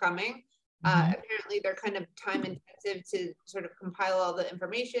forthcoming. Apparently they're kind of time intensive to sort of compile all the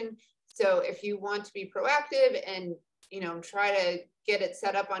information. So if you want to be proactive and, you know, try to get it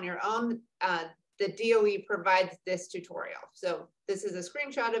set up on your own, the DOE provides this tutorial. So this is a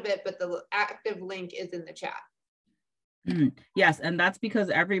screenshot of it, but the active link is in the chat. Yes, and that's because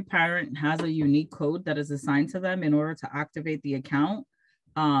every parent has a unique code that is assigned to them in order to activate the account.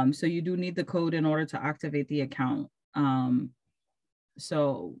 So you do need the code in order to activate the account.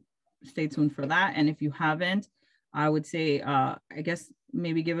 So stay tuned for that. And if you haven't, I would say, I guess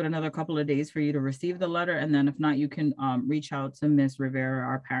maybe give it another couple of days for you to receive the letter. And then if not, you can reach out to Ms. Rivera,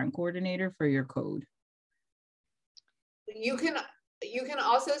 our parent coordinator, for your code. You can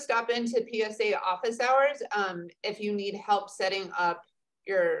also stop into PSA office hours if you need help setting up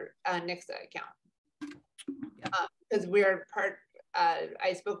your Nixa account. Because we're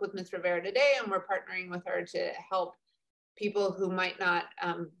I spoke with Ms. Rivera today, and we're partnering with her to help people who might not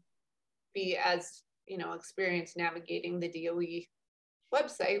be as experienced navigating the DOE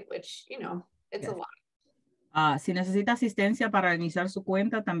website, which it's a lot. Si necesita asistencia para iniciar su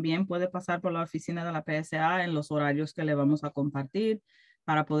cuenta, también puede pasar por la oficina de la PSA en los horarios que le vamos a compartir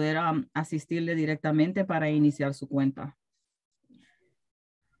para poder asistirle directamente para iniciar su cuenta.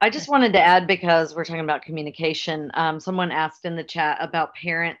 I just wanted to add, because we're talking about communication, someone asked in the chat about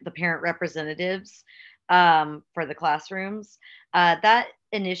the parent representatives for the classrooms. That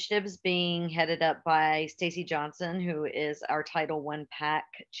initiative is being headed up by Stacy Johnson, who is our Title I PAC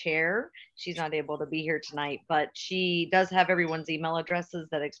chair. She's not able to be here tonight, but she does have everyone's email addresses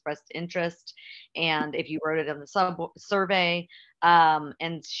that expressed interest. And if you wrote it on the survey,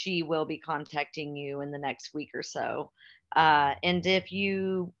 and she will be contacting you in the next week or so. And if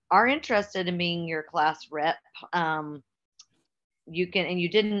you are interested in being your class rep, you can, and you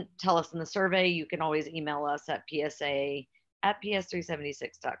didn't tell us in the survey, you can always email us at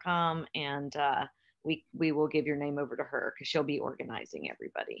ps376.com, and we will give your name over to her because she'll be organizing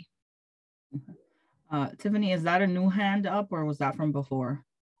everybody. Tiffany, is that a new hand up, or was that from before?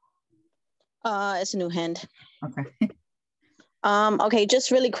 It's a new hand. Okay. Okay, just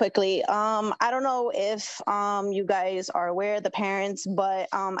really quickly. I don't know if you guys are aware, the parents, but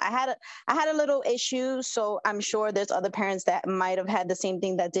I had a little issue, so I'm sure there's other parents that might have had the same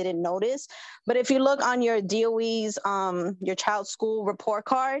thing that didn't notice. But if you look on your DOE's your child's school report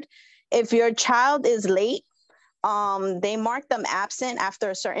card, if your child is late, they mark them absent after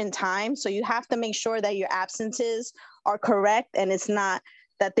a certain time. So you have to make sure that your absences are correct, and it's not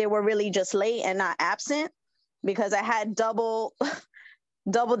that they were really just late and not absent. Because I had double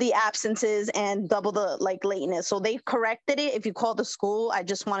the absences and double the lateness. So they corrected it. If you call the school, I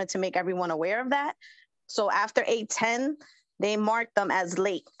just wanted to make everyone aware of that. So after 8:10, they marked them as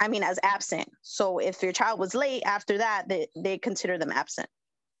late. I mean, as absent. So if your child was late after that, they consider them absent.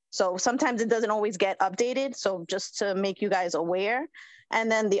 So sometimes it doesn't always get updated. So just to make you guys aware.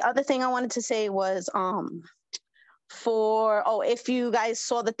 And then the other thing I wanted to say was, if you guys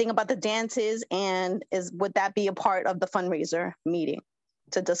saw the thing about the dances, and would that be a part of the fundraiser meeting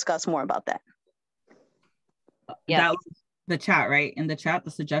to discuss more about that? Yeah, that was the chat, right? In the chat,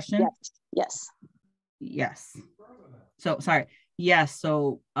 the suggestion? Yes. So sorry. Yes.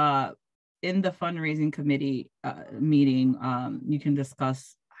 So in the fundraising committee meeting, you can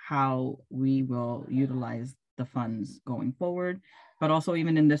discuss how we will utilize the funds going forward. But also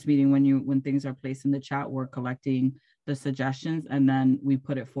even in this meeting, when things are placed in the chat, we're collecting the suggestions and then we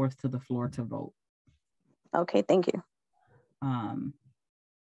put it forth to the floor to vote. Okay, thank you. And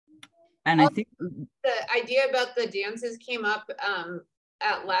I think the idea about the dances came up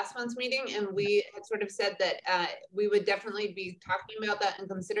at last month's meeting, and we had sort of said that we would definitely be talking about that and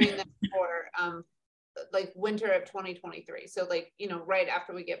considering that for winter of 2023. So right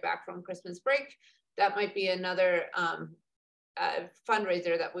after we get back from Christmas break, that might be another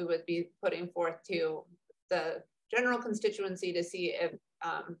fundraiser that we would be putting forth to the general constituency to see if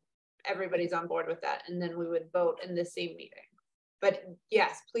everybody's on board with that, and then we would vote in the same meeting. But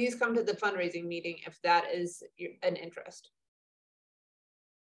yes, please come to the fundraising meeting if that is an interest.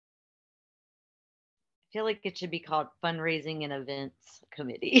 I feel like it should be called Fundraising and Events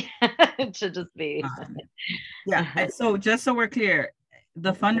Committee. It should just be. Yeah, so just so we're clear,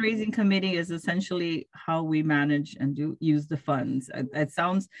 the fundraising committee is essentially how we manage and use the funds. It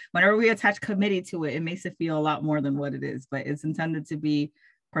sounds, whenever we attach committee to it, it makes it feel a lot more than what it is, but it's intended to be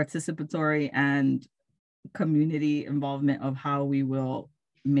participatory and community involvement of how we will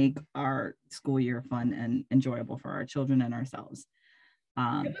make our school year fun and enjoyable for our children and ourselves.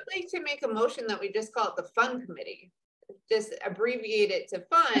 I would like to make a motion that we just call it the Fun Committee. Just abbreviate it to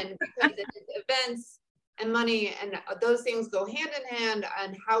fun, because it's events and money, and those things go hand in hand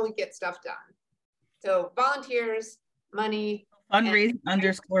on how we get stuff done. So volunteers, money. Fundraising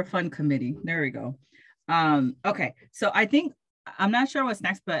 _ fun committee. There we go. Okay, so I think, I'm not sure what's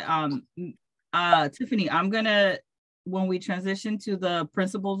next, but Tiffany, when we transition to the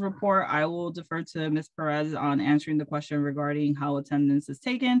principal's report, I will defer to Ms. Perez on answering the question regarding how attendance is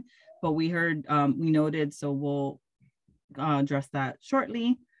taken, but we noted, so we'll address that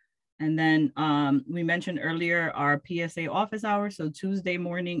shortly. And then we mentioned earlier our PSA office hours. So Tuesday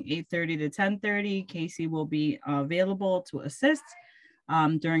morning, 8:30 to 10:30, Casey will be available to assist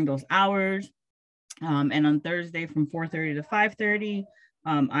during those hours. And on Thursday from 4:30 to 5:30,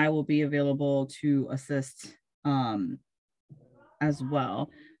 I will be available to assist as well.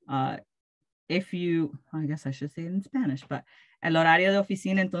 If you, I guess I should say it in Spanish, but el horario de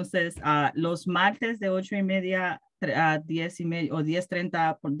oficina, entonces, los martes de 8:30 a 10:30 o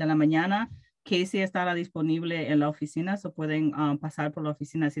 10:30 de la mañana, Casey estará disponible en la oficina, so pueden pasar por la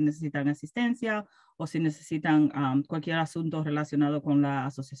oficina si necesitan asistencia o si necesitan cualquier asunto relacionado con la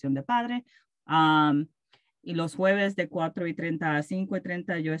asociación de padres. Y los jueves de 4:30 a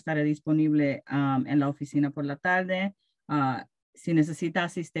 5:30 yo estaré disponible en la oficina por la tarde. Si necesita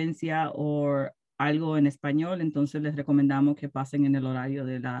asistencia o algo en español, entonces les recomendamos que pasen en el horario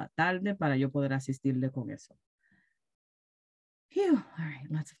de la tarde para yo poder asistirle con eso. Phew. All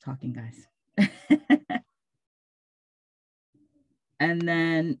right, lots of talking, guys. And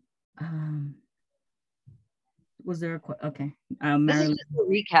then, was there a, okay. This is just a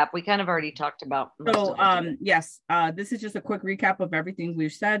recap. We kind of already talked about. So yes, this is just a quick recap of everything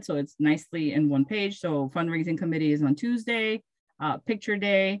we've said. So it's nicely in one page. So fundraising committee is on Tuesday, picture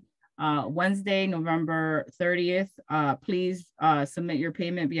day, Wednesday, November 30th. Please submit your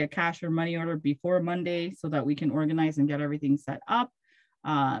payment via cash or money order before Monday so that we can organize and get everything set up.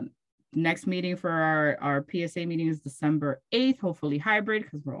 Next meeting for our PSA meeting is December 8th, hopefully hybrid,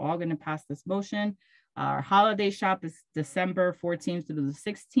 because we're all going to pass this motion. Our holiday shop is December 14th to the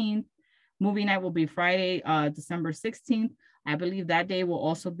 16th. Movie night will be Friday, December 16th. I believe that day will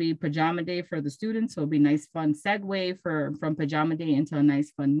also be pajama day for the students. So it'll be a nice fun segue from pajama day into a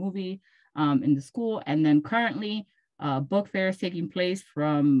nice fun movie in the school. And then currently book fair is taking place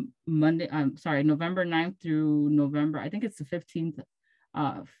from November 9th through November, I think it's the 15th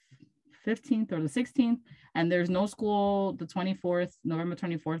or the 16th. And there's no school the 24th, November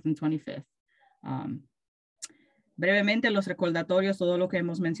 24th and 25th. Brevemente, los recordatorios, todo lo que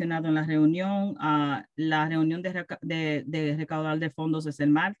hemos mencionado en la reunión de recaudar de fondos es el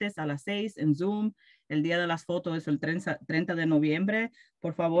martes a las 6 en Zoom. El día de las fotos es el 30 de noviembre.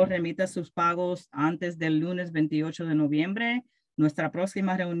 Por favor, remita sus pagos antes del lunes 28 de noviembre. Nuestra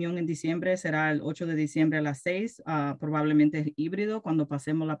próxima reunión en diciembre será el 8 de diciembre a las 6, probablemente híbrido cuando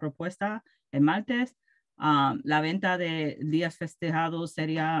pasemos la propuesta el martes. La venta de días festejados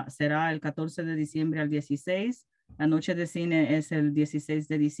será el 14 de diciembre al 16. La noche de cine es el 16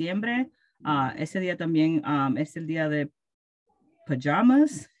 de diciembre. Ese día también es el día de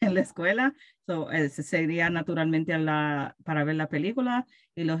pajamas en la escuela. Ese sería naturalmente para ver la película.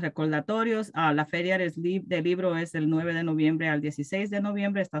 Y los recordatorios, la feria de libro es el 9 de noviembre al 16 de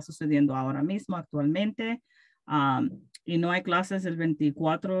noviembre. Está sucediendo ahora mismo, actualmente. Y no hay clases el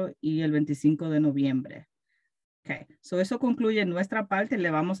 24 y el 25 de noviembre. Okay, so eso concluye nuestra parte. Le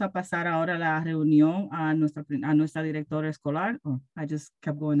vamos a pasar ahora la reunión a nuestra directora escolar. Oh, I just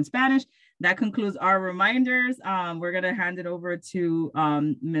kept going in Spanish. That concludes our reminders. We're going to hand it over to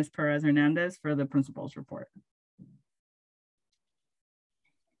Ms. Perez Hernandez for the principal's report.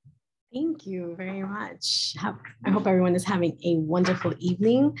 Thank you very much. I hope everyone is having a wonderful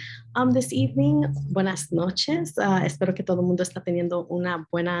evening this evening. Buenas noches. Espero que todo el mundo está teniendo una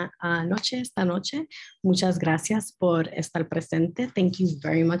buena noche esta noche. Muchas gracias por estar presente. Thank you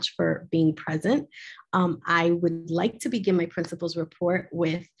very much for being present. I would like to begin my principal's report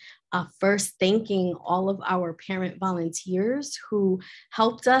with first thanking all of our parent volunteers who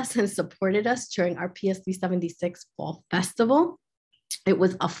helped us and supported us during our PS376 Fall Festival. It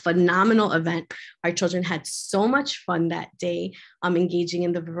was a phenomenal event. Our children had so much fun that day, engaging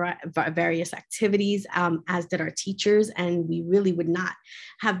in the various activities, as did our teachers. And we really would not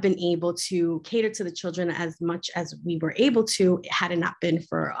have been able to cater to the children as much as we were able to had it not been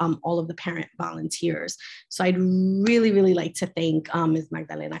for all of the parent volunteers. So I'd really, really like to thank Ms.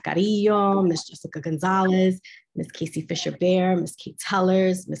 Magdalena Carrillo, Ms. Jessica Gonzalez, Ms. Casey Fisher-Bear, Ms. Kate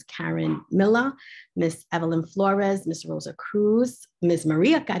Tellers, Ms. Karen Miller, Ms. Evelyn Flores, Ms. Rosa Cruz, Ms.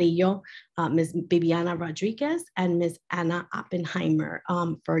 Maria Carrillo, Ms. Bibiana Rodriguez, and Ms. Anna Oppenheimer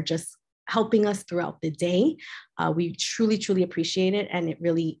for just helping us throughout the day. We truly, truly appreciate it. And it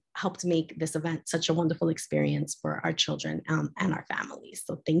really helped make this event such a wonderful experience for our children and our families.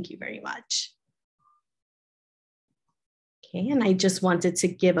 So thank you very much. Okay, and I just wanted to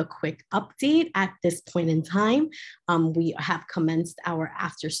give a quick update at this point in time. We have commenced our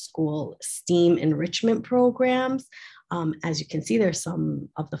after-school STEAM enrichment programs. As you can see, there's some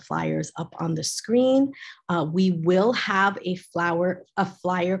of the flyers up on the screen. We will have a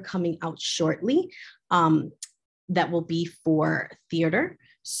flyer coming out shortly that will be for theater.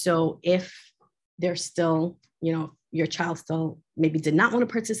 So if there's still, your child still maybe did not want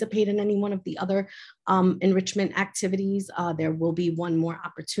to participate in any one of the other enrichment activities, there will be one more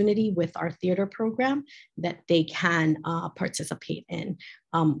opportunity with our theater program that they can participate in.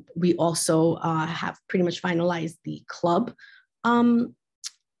 We also have pretty much finalized the club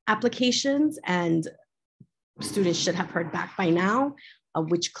applications, and students should have heard back by now of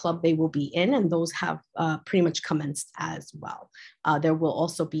which club they will be in, and those have pretty much commenced as well. There will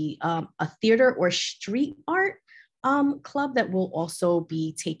also be a theater or street art club that will also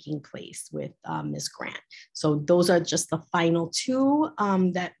be taking place with Ms. Grant. So those are just the final two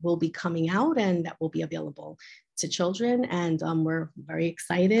that will be coming out and that will be available to children. And we're very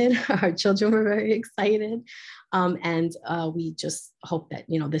excited. Our children were very excited. And we just hope that,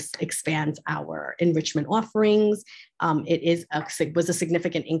 you know, this expands our enrichment offerings. It was a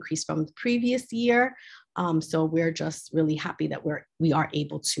significant increase from the previous year. So we're just really happy that we are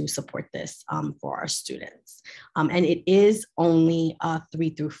able to support this for our students. And it is only 3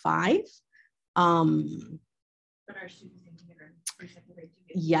 through 5. But our students in kindergarten, second grade,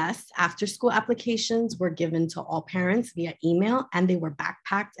 yes, after school applications were given to all parents via email, and they were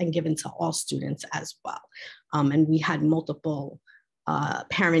backpacked and given to all students as well. And we had multiple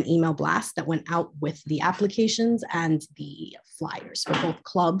parent email blasts that went out with the applications and the flyers for both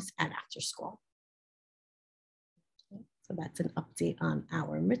clubs and after school. So that's an update on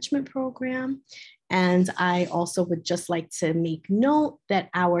our enrichment program. And I also would just like to make note that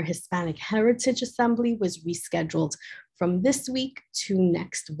our Hispanic Heritage Assembly was rescheduled from this week to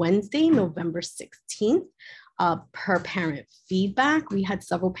next Wednesday, November 16th. Per parent feedback, we had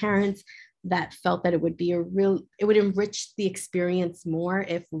several parents that felt that it would enrich the experience more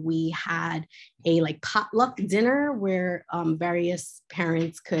if we had a potluck dinner where various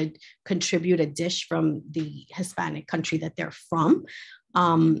parents could contribute a dish from the Hispanic country that they're from.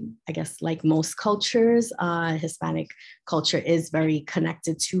 I guess like most cultures, Hispanic culture is very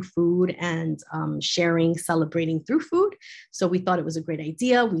connected to food and sharing, celebrating through food. So we thought it was a great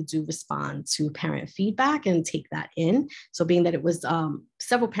idea. We do respond to parent feedback and take that in. So being that it was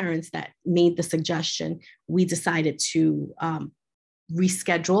several parents that made the suggestion, we decided to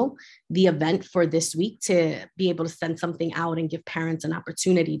reschedule the event for this week to be able to send something out and give parents an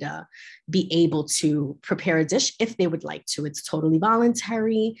opportunity to be able to prepare a dish if they would like to. It's totally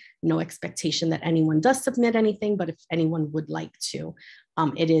voluntary, no expectation that anyone does submit anything, but if anyone would like to,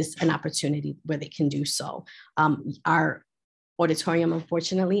 it is an opportunity where they can do so. Our auditorium,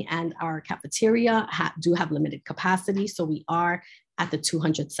 unfortunately, and our cafeteria do have limited capacity, so we are at the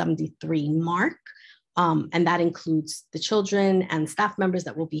 273 mark. And that includes the children and staff members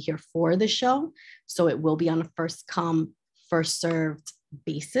that will be here for the show. So it will be on a first come, first served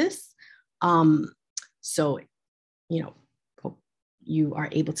basis. So, you know, hope you are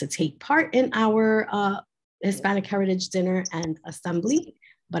able to take part in our Hispanic Heritage Dinner and Assembly.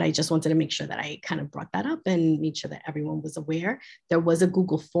 But I just wanted to make sure that I kind of brought that up and made sure that everyone was aware. There was a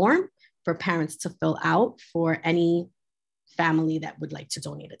Google form for parents to fill out for any family that would like to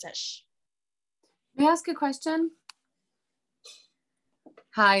donate a dish. May I ask a question?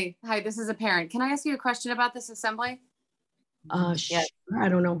 Hi, this is a parent. Can I ask you a question about this assembly? Sure. I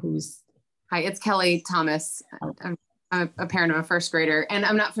don't know who's. Hi, it's Kelly Thomas. I'm a parent of a first grader, and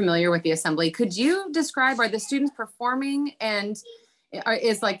I'm not familiar with the assembly. Could you describe, are the students performing, and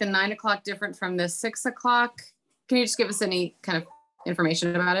is like the 9 o'clock different from the 6 o'clock? Can you just give us any kind of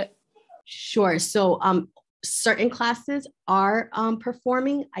information about it? Sure. So certain classes are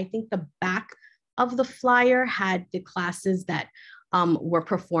performing. I think the back of the flyer had the classes that were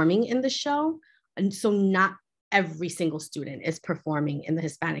performing in the show. And so not every single student is performing in the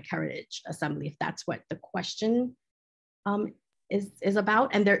Hispanic Heritage Assembly, if that's what the question is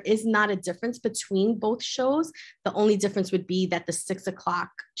about. And there is not a difference between both shows. The only difference would be that the 6 o'clock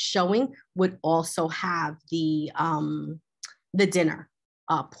showing would also have the dinner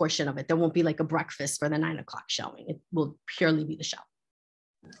portion of it. There won't be like a breakfast for the 9 o'clock showing. It will purely be the show.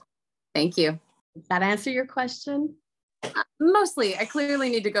 Thank you. Does that answer your question? Mostly. I clearly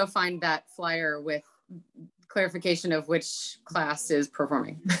need to go find that flyer with clarification of which class is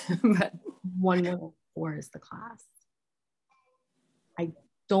performing. But 1104 is the class. I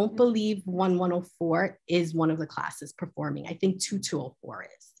don't believe 1104 is one of the classes performing. I think 2204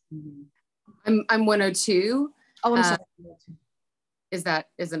 is. I'm 102. Oh, I'm sorry.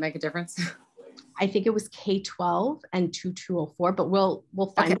 Does it make a difference? I think it was K-12 and 2204, but we'll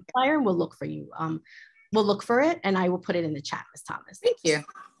find the flyer and we'll look for you. We'll look for it and I will put it in the chat, Ms. Thomas. Thank you.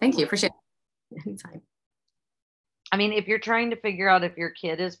 Thank you. Appreciate it. Anytime. I mean, if you're trying to figure out if your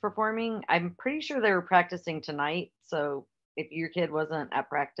kid is performing, I'm pretty sure they were practicing tonight. So if your kid wasn't at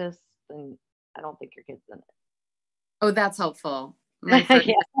practice, then I don't think your kid's in it. Oh, that's helpful. Yeah.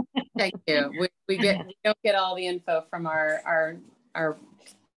 Thank you. We don't get all the info from our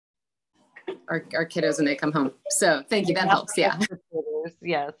kiddos when they come home. So thank you. That helps. Yeah.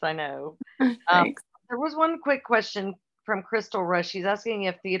 Yes, I know. Thanks. There was one quick question from Crystal Rush. She's asking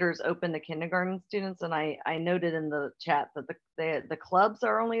if theater is open to kindergarten students, and I noted in the chat that the clubs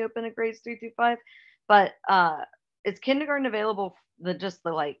are only open to grades 3 through 5, but is kindergarten available? Just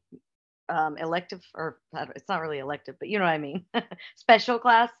the like elective, or it's not really elective, but you know what I mean, special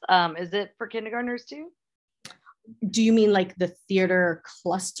class. Is it for kindergartners too? Do you mean like the theater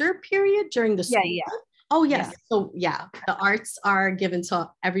cluster period during the school? Yeah. Oh, yes. Yeah. So yeah, the arts are given to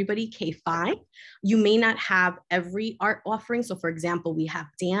everybody K-5. You may not have every art offering. So for example, we have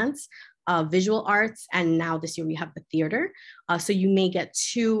dance, visual arts, and now this year we have the theater. So you may get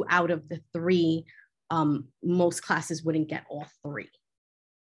 2 out of the 3. Most classes wouldn't get all 3,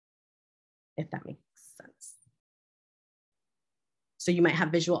 if that makes sense. So you might have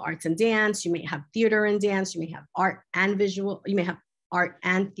visual arts and dance, you may have theater and dance, you may have art and visual, you may have art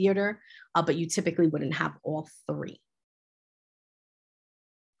and theater, but you typically wouldn't have all 3.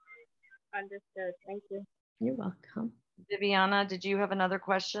 Understood. Thank you. You're welcome. Viviana, did you have another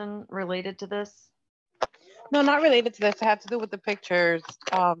question related to this? No, not related to this. It had to do with the pictures,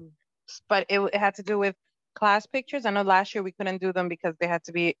 but it had to do with class pictures. I know last year we couldn't do them because they had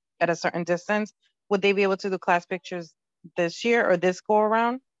to be at a certain distance. Would they be able to do class pictures this year or this go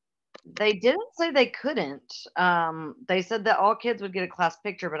around? They didn't say they couldn't. They said that all kids would get a class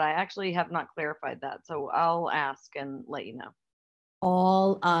picture, but I actually have not clarified that. So I'll ask and let you know.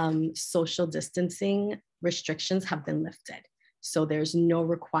 All social distancing restrictions have been lifted. So there's no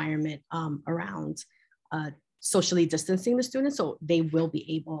requirement around socially distancing the students. So they will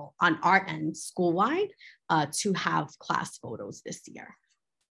be able, on our end, school-wide, to have class photos this year.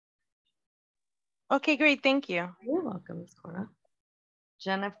 Okay, great. Thank you. You're welcome, Ms. Cora.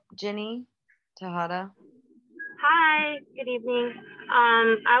 Jenny Tejada. Hi, good evening.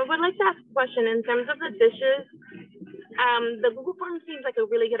 I would like to ask a question in terms of the dishes. The Google form seems like a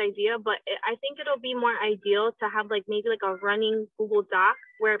really good idea, but I think it'll be more ideal to have like maybe like a running Google Doc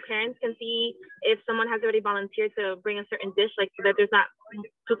where parents can see if someone has already volunteered to bring a certain dish, like so that there's not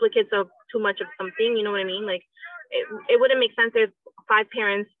duplicates of too much of something, you know what I mean? Like it wouldn't make sense if 5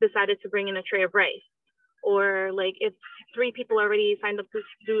 parents decided to bring in a tray of rice, or like if 3 people already signed up to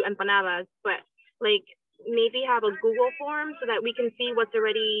do empanadas, but like maybe have a Google form so that we can see what's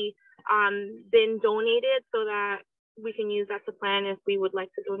already been donated, so that we can use that to plan if we would like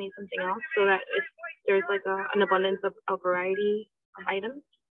to donate something else, so that there's like an abundance of a variety of items.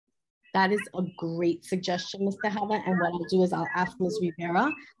 That is a great suggestion, Ms. Tejada. And what I'll do is I'll ask Ms.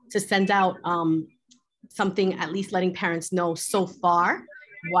 Rivera to send out something, at least letting parents know so far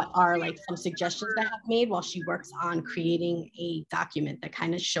what are like some suggestions that have made while she works on creating a document that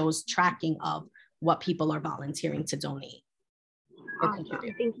kind of shows tracking of what people are volunteering to donate or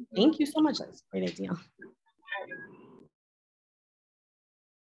contribute. Thank you so much. That's a great idea.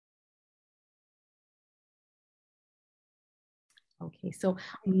 Okay, so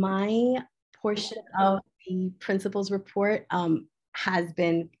my portion of the principal's report has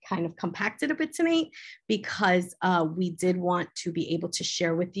been kind of compacted a bit tonight because we did want to be able to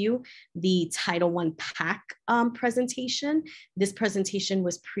share with you the Title I PAC presentation. This presentation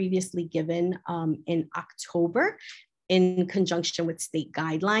was previously given in October in conjunction with state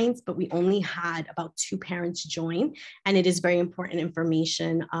guidelines, but we only had about 2 parents join, and it is very important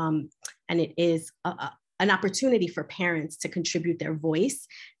information, and it is an opportunity for parents to contribute their voice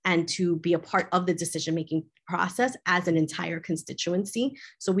and to be a part of the decision-making process as an entire constituency.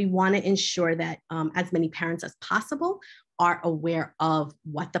 So we want to ensure that as many parents as possible are aware of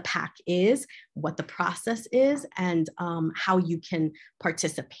what the PAC is, what the process is, and how you can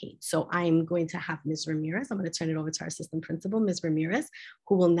participate. So I'm going to have Ms. Ramirez, I'm going to turn it over to our assistant principal, Ms. Ramirez,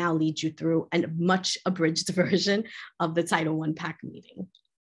 who will now lead you through a much abridged version of the Title I PAC meeting.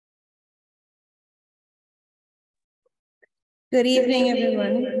 Good evening,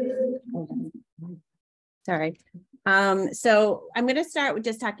 everyone. Sorry. So I'm going to start with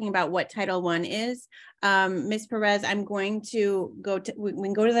just talking about what Title I is. Ms. Perez, I'm going to we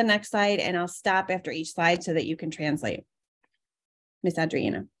can go to the next slide, and I'll stop after each slide so that you can translate. Ms.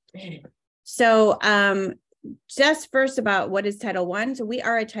 Adriana. So just first about what is Title I. So we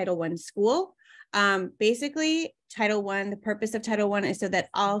are a Title I school. Basically, Title I, the purpose of Title I is so that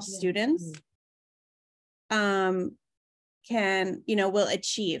all students will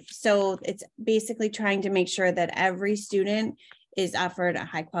achieve. So it's basically trying to make sure that every student is offered a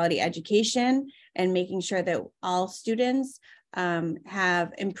high quality education and making sure that all students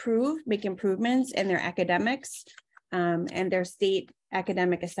make improvements in their academics and their state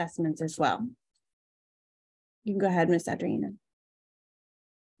academic assessments as well. You can go ahead, Ms. Adriana.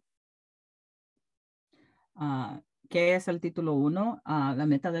 ¿Qué es el título 1? La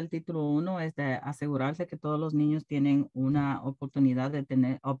meta del título 1 es de asegurarse que todos los niños tienen una oportunidad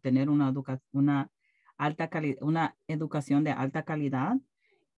de obtener una educación de alta calidad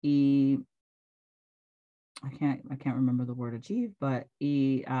y I can't remember the word achieve, but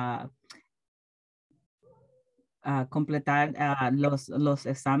completar los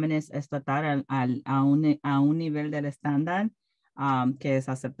exámenes estatales a un nivel del estándar que es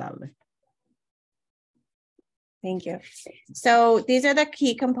aceptable. Thank you. So these are the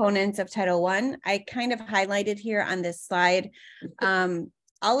key components of Title I. I kind of highlighted here on this slide.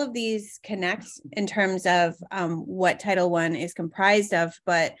 All of these connect in terms of what Title I is comprised of,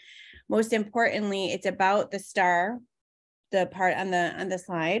 but most importantly, it's about the STAR, the part on the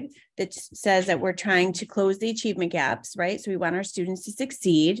slide that says that we're trying to close the achievement gaps, right? So we want our students to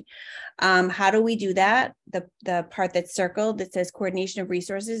succeed. How do we do that? The part that's circled that says coordination of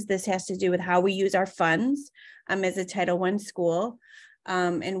resources, this has to do with how we use our funds as a Title I school.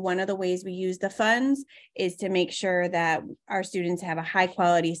 And one of the ways we use the funds is to make sure that our students have a high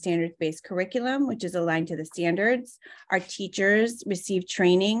quality standards-based curriculum, which is aligned to the standards. Our teachers receive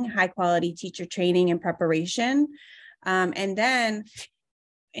training, high quality teacher training and preparation. And then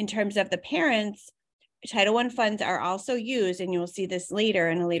in terms of the parents, Title I funds are also used, and you'll see this later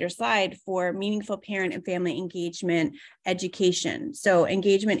in a later slide, for meaningful parent and family engagement education. So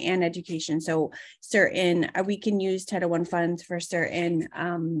engagement and education. So we can use Title I funds for certain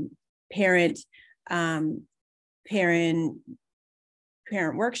parent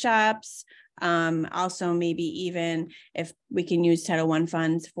workshops. Also, maybe even if we can use Title I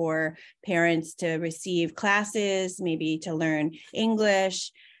funds for parents to receive classes, maybe to learn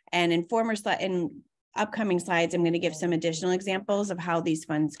English. And in upcoming slides, I'm going to give some additional examples of how these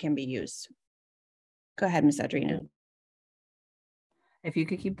funds can be used. Go ahead, Ms. Adriana. If you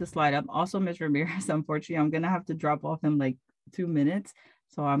could keep the slide up. Also, Ms. Ramirez, unfortunately, I'm going to have to drop off in like 2 minutes.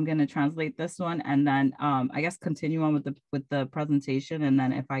 So I'm going to translate this one and then I guess continue on with the presentation. And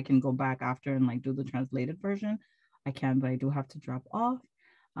then if I can go back after and like do the translated version, I can, but I do have to drop off.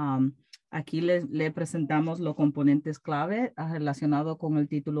 Aquí le presentamos los componentes clave relacionados con el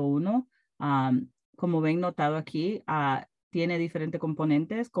título 1. Como ven notado aquí, tiene diferentes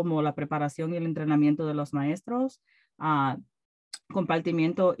componentes como la preparación y el entrenamiento de los maestros,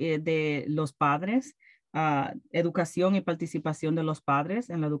 compartimiento de los padres, educación y participación de los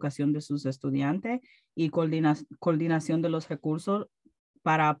padres en la educación de sus estudiantes y coordinación de los recursos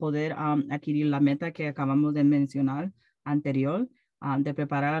para poder adquirir la meta que acabamos de mencionar anterior, de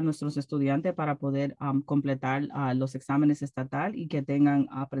preparar a nuestros estudiantes para poder completar los exámenes estatales y que tengan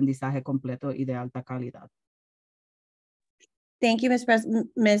aprendizaje completo y de alta calidad. Thank you,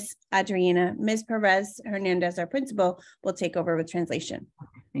 Ms. Adriana. Ms. Perez Hernandez, our principal, will take over with translation.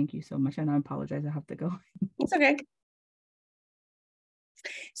 Thank you so much. And I apologize, I have to go. It's okay.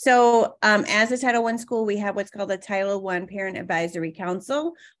 So as a Title I school, we have what's called the Title I Parent Advisory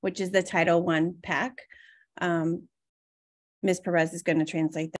Council, which is the Title I PAC. Ms. Perez is going to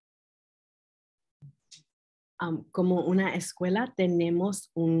translate that. Como una escuela tenemos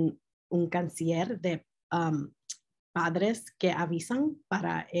un canciller de padres que avisan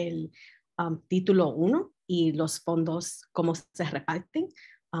para el título 1 y los fondos, cómo se reparten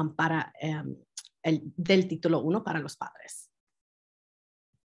para del título 1 para los padres.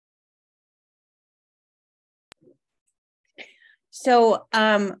 So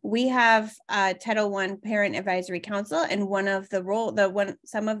we have Title I Parent Advisory Council, and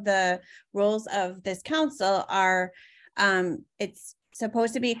some of the roles of this council are it's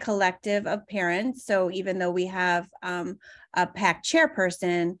supposed to be a collective of parents. So even though we have a PAC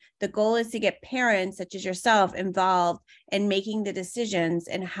chairperson, the goal is to get parents such as yourself involved in making the decisions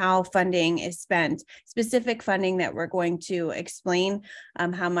and how funding is spent, specific funding that we're going to explain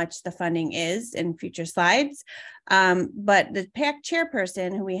how much the funding is in future slides. But the PAC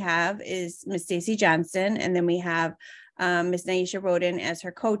chairperson who we have is Ms. Stacy Johnson, and then we have Ms. Naisha Roden as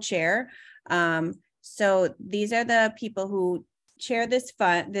her co-chair. So these are the people who chair this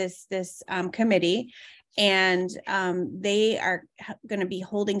committee, and they are going to be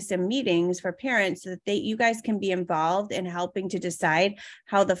holding some meetings for parents so that you guys can be involved in helping to decide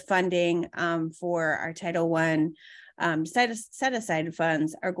how the funding for our Title I set aside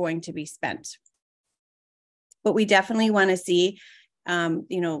funds are going to be spent. But we definitely want to see,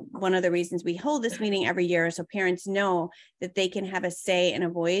 one of the reasons we hold this meeting every year is so parents know that they can have a say and a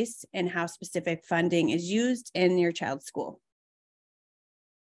voice in how specific funding is used in your child's school.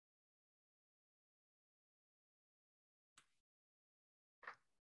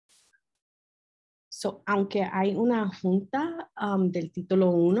 So, aunque hay una junta del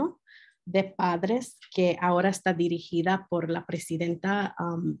título 1, de padres que ahora está dirigida por la presidenta,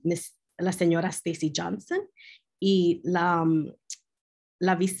 la señora Stacy Johnson, y la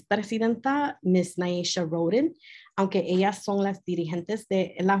vicepresidenta, Ms. Nyesha Roden. Aunque ellas son las dirigentes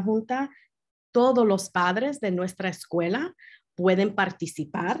de la junta, todos los padres de nuestra escuela pueden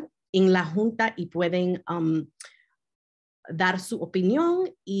participar en la junta y pueden dar su opinión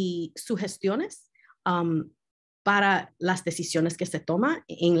y sugestiones para las decisiones que se toman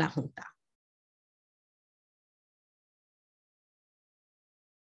en la junta.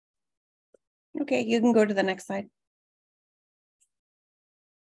 Okay, you can go to the next slide.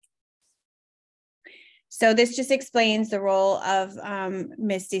 So this just explains the role of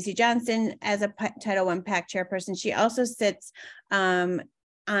Ms. Stacy Johnson as a Title I PAC chairperson. She also sits on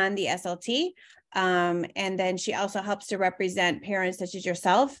the SLT, and then she also helps to represent parents such as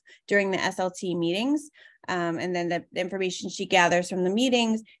yourself during the SLT meetings. And then the information she gathers from the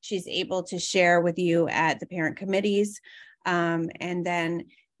meetings, she's able to share with you at the parent committees. And then,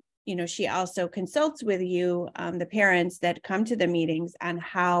 you know, she also consults with you, the parents that come to the meetings, on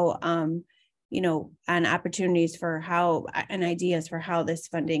how, you know, on opportunities for how, and ideas for how this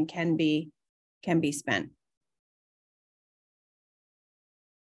funding can be spent.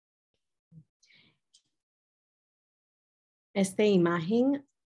 Esta imagen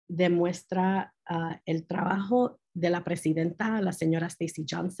demuestra el trabajo de la presidenta, la señora Stacy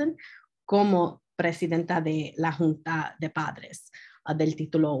Johnson, como presidenta de la Junta de Padres del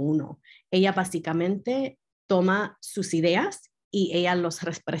Título 1. Ella básicamente toma sus ideas y ella los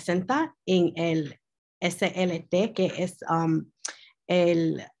representa en el SLT, que es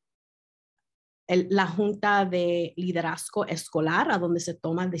la Junta de Liderazgo Escolar, a donde se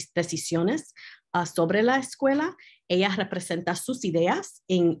toman decisiones sobre la escuela. Ella representa sus ideas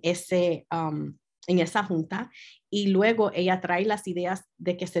en esa junta, y luego ella trae las ideas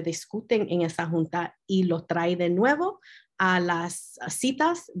de que se discuten en esa junta y lo trae de nuevo a las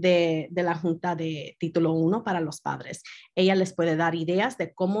citas de la Junta de Título 1 para los padres. Ella les puede dar ideas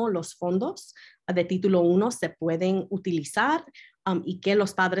de cómo los fondos de Título 1 se pueden utilizar y qué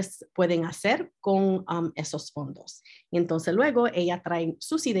los padres pueden hacer con esos fondos. Y entonces luego ella trae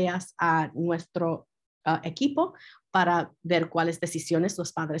sus ideas a nuestro equipo para ver cuáles decisiones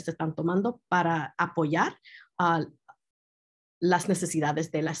los padres están tomando para apoyar las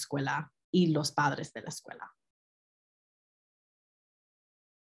necesidades de la escuela y los padres de la escuela.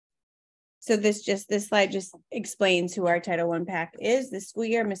 So this slide just explains who our Title I PAC is this school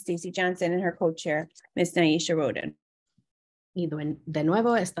year, Ms. Stacy Johnson, and her co-chair, Ms. Nyesha Roden. Y de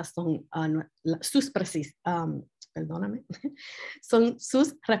nuevo, estas son son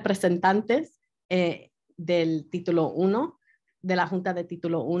sus representantes del Título 1, de la Junta de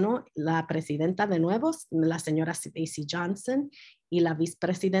Título 1, la presidenta de nuevo, la señora Stacy Johnson, y la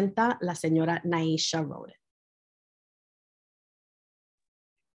vicepresidenta, la señora Nyesha Roden.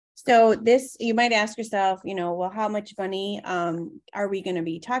 So this, you might ask yourself, you know, well, how much money are we going to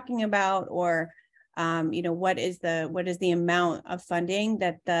be talking about? Or, you know, what is the amount of funding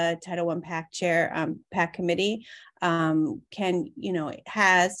that the Title I PAC chair, PAC committee can, you know,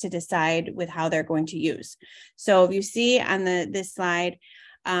 has to decide with how they're going to use. So if you see on this slide,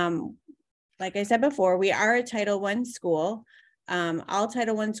 like I said before, we are a Title I school. All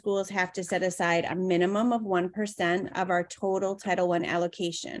Title I schools have to set aside a minimum of 1% of our total Title I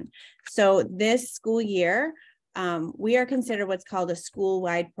allocation. So this school year, we are considered what's called a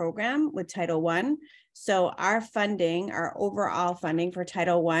school-wide program with Title I. So our funding, our overall funding for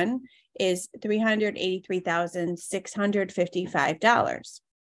Title I is $383,655.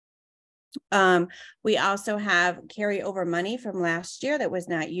 We also have carryover money from last year that was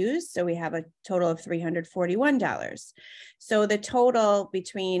not used. So we have a total of $341. So the total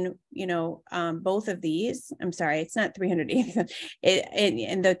between, you know, both of these, I'm sorry, it's not 380.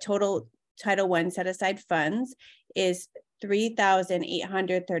 And the total Title I set aside funds is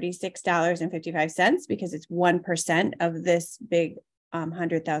 $3,836.55 because it's 1% of this big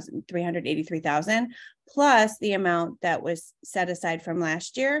 383,000 plus the amount that was set aside from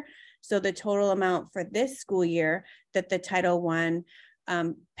last year. So the total amount for this school year that the Title I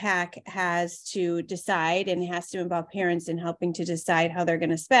PAC has to decide and has to involve parents in helping to decide how they're going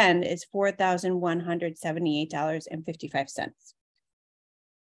to spend is $4,178.55.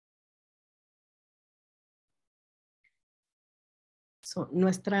 So,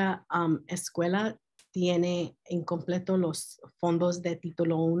 nuestra escuela tiene en completo los fondos de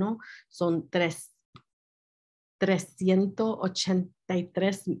Título 1, son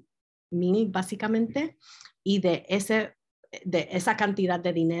 383,000 básicamente, y de esa cantidad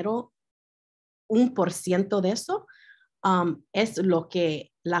de dinero, 1% de eso es lo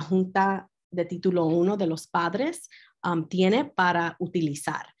que la Junta de Título 1 de los padres tiene para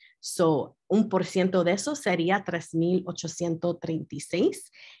utilizar. So, 1% de eso sería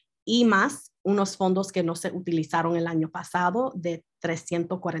 3,836 y más unos fondos que no se utilizaron el año pasado de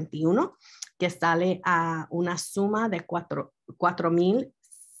 341, que sale a una suma de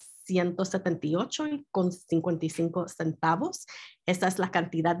 4,178,55 centavos. Esa es la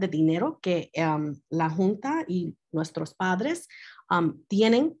cantidad de dinero que la Junta y nuestros padres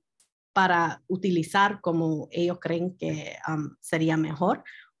tienen para utilizar como ellos creen que sería mejor,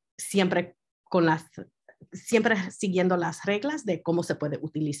 siempre siguiendo las reglas de cómo se puede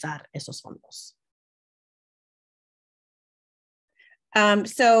utilizar esos fondos.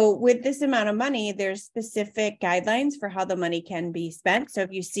 So with this amount of money, there's specific guidelines for how the money can be spent. So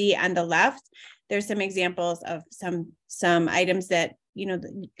if you see on the left, there's some examples of some items that, you know,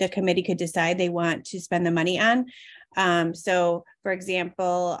 the committee could decide they want to spend the money on. So for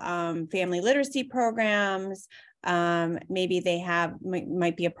example, family literacy programs, maybe they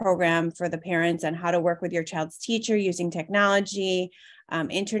might be a program for the parents on how to work with your child's teacher using technology,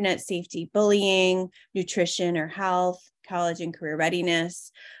 internet safety, bullying, nutrition or health, college and career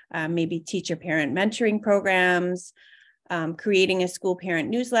readiness, maybe teacher-parent mentoring programs, creating a school parent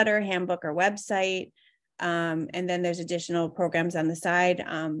newsletter, handbook, or website. And then there's additional programs on the side.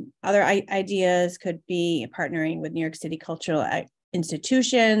 Other ideas could be partnering with New York City cultural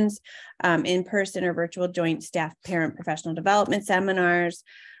institutions, in-person or virtual joint staff parent professional development seminars,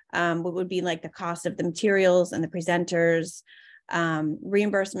 what would be like the cost of the materials and the presenters,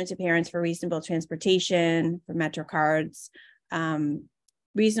 reimbursement to parents for reasonable transportation, for Metro cards,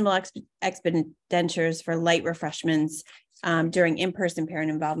 reasonable expenditures for light refreshments during in-person parent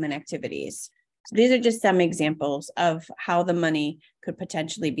involvement activities. So these are just some examples of how the money could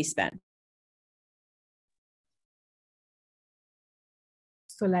potentially be spent.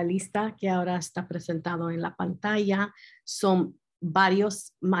 So la lista que ahora está presentado en la pantalla son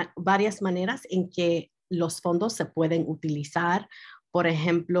varias maneras en que los fondos se pueden utilizar. Por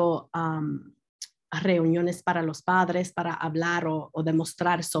ejemplo, reuniones para los padres para hablar o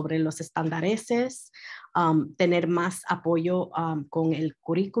demostrar sobre los estándares, tener más apoyo con el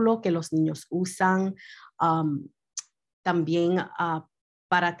currículo que los niños usan, también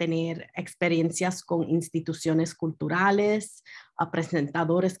para tener experiencias con instituciones culturales,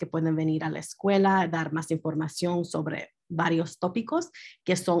 presentadores que pueden venir a la escuela, dar más información sobre varios tópicos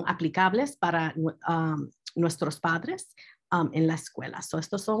que son aplicables para nuestros padres en la escuela. So,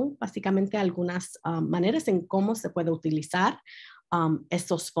 estos son básicamente algunas maneras en cómo se puede utilizar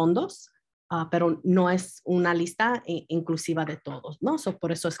estos fondos, pero no es una lista inclusiva de todos, ¿no? So,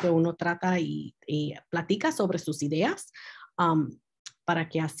 por eso es que uno trata y platica sobre sus ideas para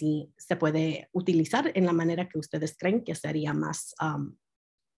que así se puede utilizar en la manera que ustedes creen que sería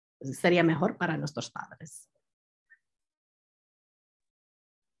mejor para nuestros padres.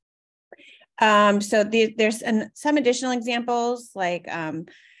 So there's some additional examples, like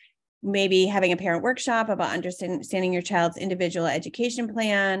maybe having a parent workshop about understanding your child's individual education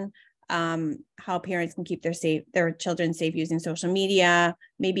plan, how parents can keep their children safe using social media,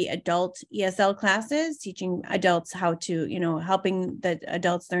 maybe adult ESL classes, teaching adults how to, helping the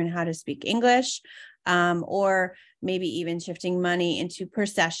adults learn how to speak English, or maybe even shifting money into per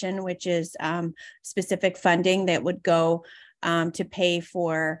session, which is specific funding that would go to pay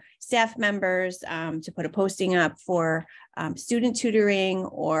for staff members, to put a posting up for student tutoring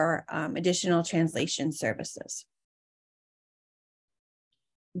or additional translation services.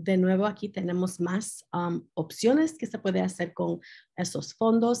 De nuevo, aquí tenemos más opciones que se puede hacer con esos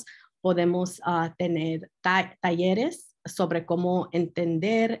fondos. Podemos tener talleres sobre cómo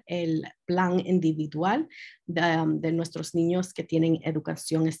entender el plan individual de nuestros niños que tienen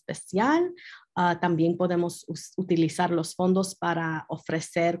educación especial. También podemos utilizar los fondos para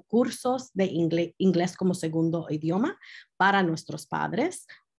ofrecer cursos de inglés como segundo idioma para nuestros padres.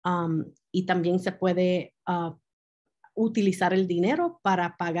 Y también se puede utilizar el dinero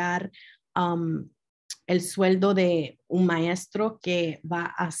para pagar el sueldo de un maestro que va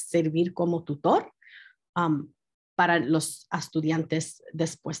a servir como tutor para los estudiantes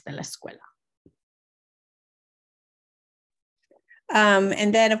después de la escuela.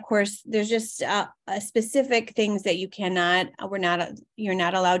 And then, of course, there's just specific things that you're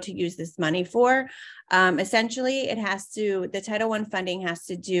not allowed to use this money for. Essentially, the Title I funding has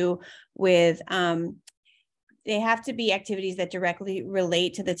to do with, they have to be activities that directly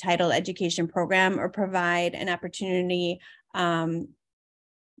relate to the title education program or provide an opportunity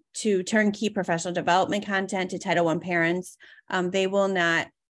to turnkey professional development content to Title I parents. They will not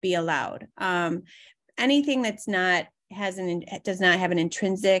be allowed. Anything that's not does not have an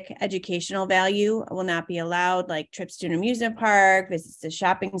intrinsic educational value will not be allowed, like trips to an amusement park, visits to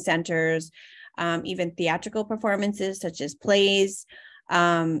shopping centers, even theatrical performances such as plays,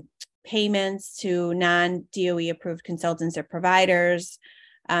 payments to non-DOE approved consultants or providers,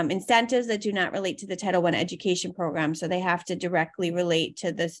 incentives that do not relate to the Title I education program. So they have to directly relate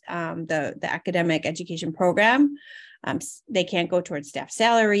to this, the academic education program. They can't go towards staff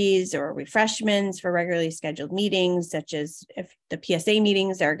salaries or refreshments for regularly scheduled meetings, such as if the PSA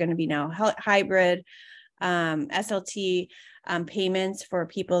meetings are going to be now hybrid, SLT payments for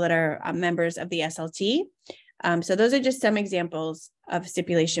people that are members of the SLT. So those are just some examples of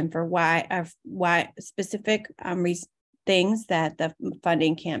stipulation for why specific things that the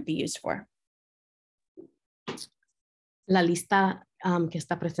funding can't be used for. La lista que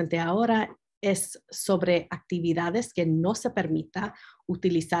está presente ahora es sobre actividades que no se permita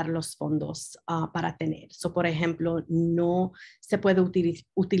utilizar los fondos para tener. So, por ejemplo, no se puede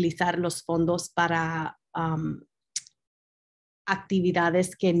utilizar los fondos para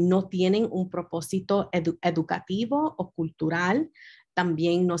actividades que no tienen un propósito educativo o cultural.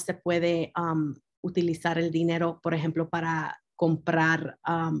 También no se puede utilizar el dinero, por ejemplo, para comprar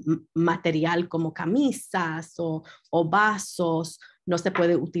material como camisas o vasos. No se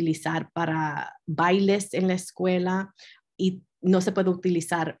puede utilizar para bailes en la escuela y no se puede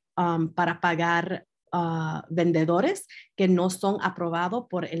utilizar para pagar vendedores que no son aprobados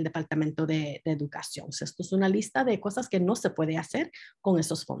por el Departamento de Educación. Esto es una lista de cosas que no se puede hacer con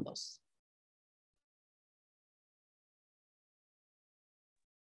esos fondos.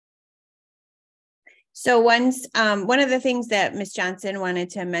 So one of the things that Ms. Johnson wanted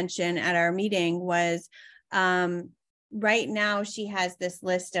to mention at our meeting was right now she has this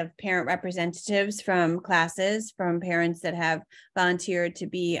list of parent representatives from classes, from parents that have volunteered to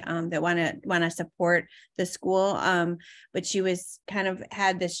be, that want to support the school. But she was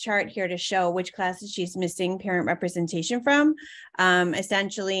had this chart here to show which classes she's missing parent representation from.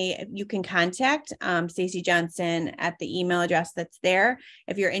 Essentially, you can contact Stacey Johnson at the email address that's there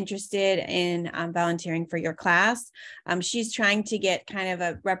if you're interested in volunteering for your class. She's trying to get kind of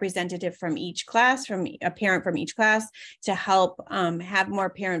a representative from each class, from a parent from each class, to help have more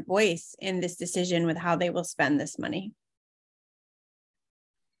parent voice in this decision with how they will spend this money.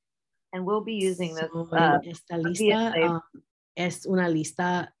 And we'll be using this. Esta lista es una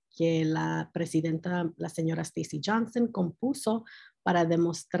lista que la presidenta, la señora Stacey Johnson, compuso para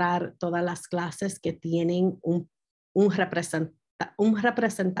demostrar todas las clases que tienen un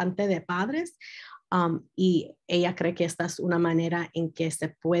representante de padres, y ella cree que esta es una manera en que se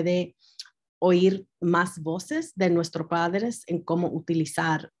puede oír más voces de nuestros padres en cómo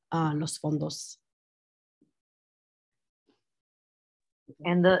utilizar los fondos.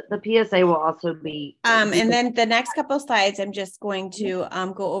 And the PSA will also be. And then the next couple of slides, I'm just going to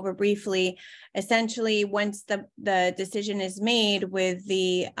go over briefly. Essentially, once the decision is made with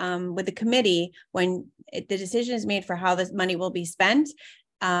the committee, when the decision is made for how this money will be spent,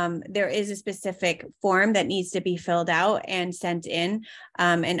 there is a specific form that needs to be filled out and sent in.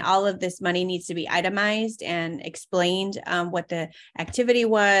 And all of this money needs to be itemized and explained, what the activity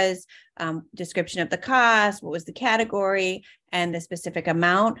was, description of the cost, what was the category, and the specific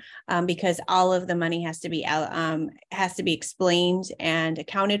amount, because all of the money has to be explained and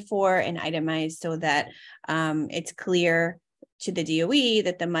accounted for and itemized so that it's clear to the DOE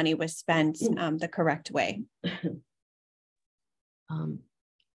that the money was spent the correct way.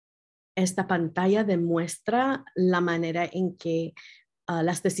 Esta pantalla demuestra la manera en que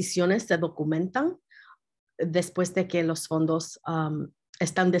las decisiones se documentan después de que los fondos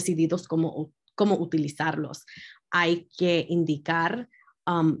están decididos cómo utilizarlos. Hay que indicar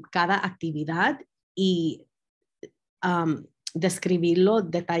cada actividad y describirlo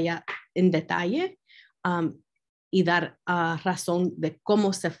en detalle y dar razón de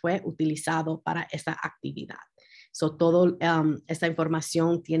cómo se fue utilizado para esa actividad. So, todo esa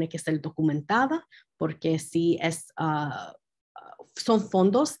información tiene que ser documentada porque sí son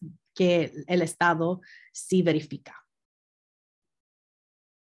fondos que el Estado sí verifica.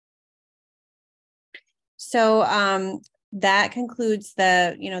 So that concludes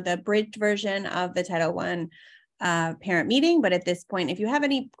the abridged version of the Title I parent meeting. But at this point, if you have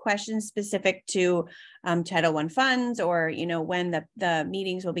any questions specific to Title I funds or when the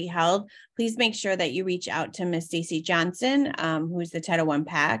meetings will be held, please make sure that you reach out to Ms. Stacey Johnson, who's the Title I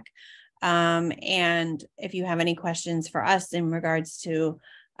PAC. And if you have any questions for us in regards to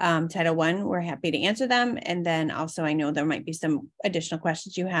Title I, we're happy to answer them. And then also, I know there might be some additional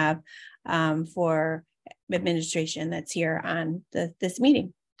questions you have for administration that's here on this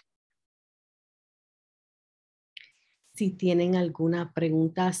meeting. si tienen alguna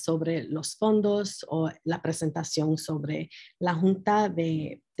pregunta sobre los fondos o la presentación sobre la Junta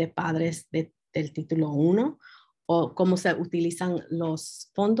de Padres del Título 1 o cómo se utilizan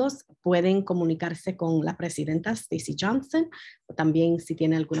los fondos, pueden comunicarse con la presidenta Stacy Johnson. También si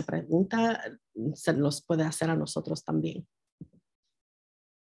tiene alguna pregunta, se los puede hacer a nosotros también.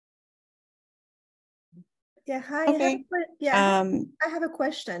 Yeah, hi. Okay. I have a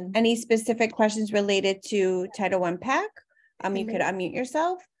question. Any specific questions related to Title I PAC? You could unmute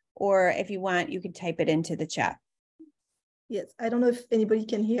yourself, or if you want, you could type it into the chat. Yes, I don't know if anybody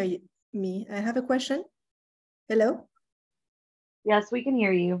can hear me. I have a question. Hello? Yes, we can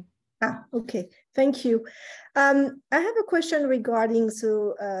hear you. Okay, thank you. I have a question regarding,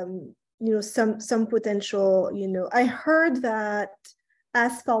 some potential, I heard that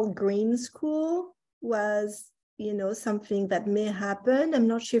Asphalt Green School was, something that may happen. I'm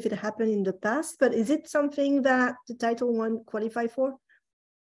not sure if it happened in the past, but is it something that the Title I qualify for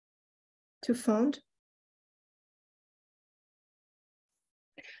to fund?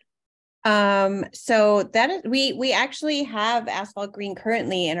 So that is, we actually have Asphalt Green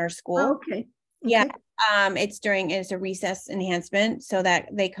currently in our school. Oh, okay. Yeah. It's a recess enhancement so that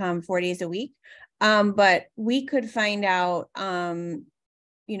they come 4 days a week. But we could find out,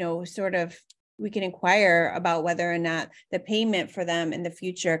 we can inquire about whether or not the payment for them in the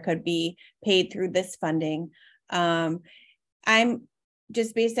future could be paid through this funding. I'm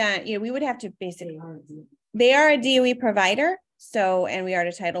just based on, we would have to basically, they are a DOE provider. So, and we are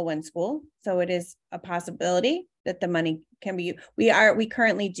a Title I school. So it is a possibility that the money can be, we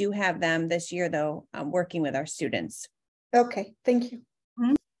currently do have them this year though, working with our students. Okay, thank you.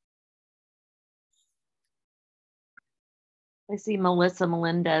 I see Melissa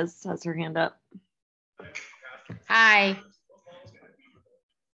Melendez has her hand up. Hi.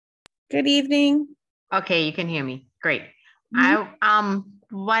 Good evening. Okay, you can hear me. Great.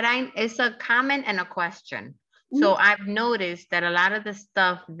 It's a comment and a question. So I've noticed that a lot of the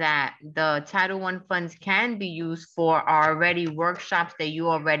stuff that the Title I funds can be used for are already workshops that you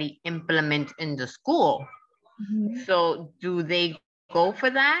already implement in the school. So do they go for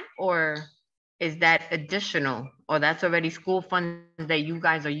that, or is that additional, or that's already school funds that you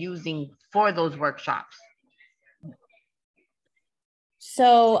guys are using for those workshops?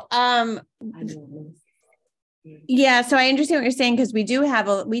 So, yeah, so I understand what you're saying, because we do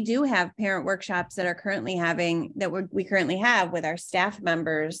have parent workshops that are currently we currently have with our staff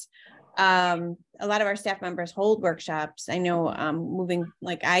members. A lot of our staff members hold workshops. I know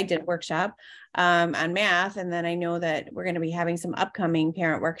I did a workshop on math, and then I know that we're going to be having some upcoming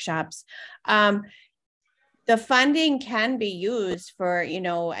parent workshops. The funding can be used for,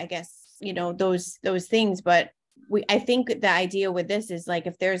 I guess, those things, but I think the idea with this is like,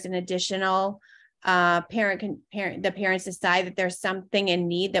 if there's an additional the parents decide that there's something in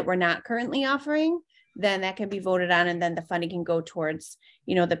need that we're not currently offering, then that can be voted on, and then the funding can go towards,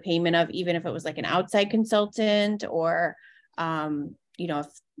 the payment of, even if it was like an outside consultant, or, if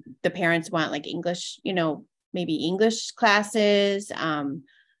the parents want like English, maybe English classes.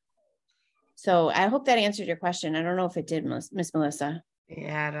 So I hope that answered your question. I don't know if it did, Miss Melissa.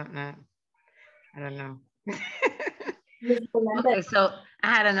 Yeah, I don't know. Okay, so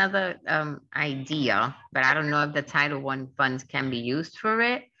I had another idea, but I don't know if the Title I funds can be used for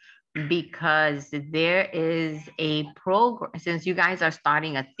it, because there is a program, since you guys are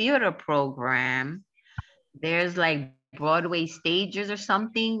starting a theater program, there's like Broadway stages or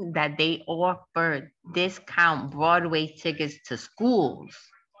something that they offer discount Broadway tickets to schools,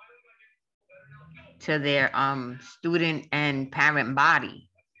 to their student and parent body.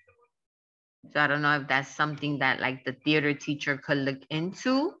 So I don't know if that's something that like the theater teacher could look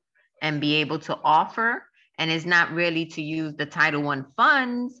into and be able to offer. And it's not really to use the Title I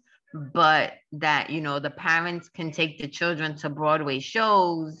funds, but that, the parents can take the children to Broadway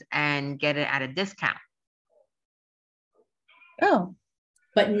shows and get it at a discount. Oh,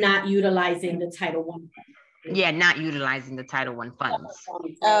 but not utilizing the Title I funds. Yeah, not utilizing the Title I funds.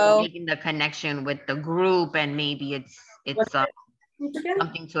 Oh, making the connection with the group, and maybe it's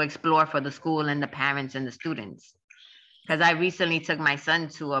something to explore for the school and the parents and the students. Because I recently took my son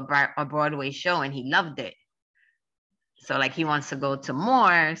to a Broadway show and he loved it. So like he wants to go to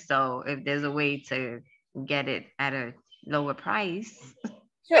more. So if there's a way to get it at a lower price.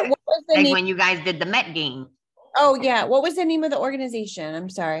 Sure. What was the like name? when you guys did the Met game. Oh yeah. What was the name of the organization? I'm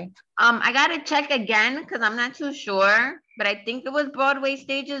sorry. I gotta check again because I'm not too sure, but I think it was Broadway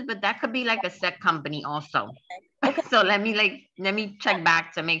Stages, but that could be like a set company also. Okay. So let me check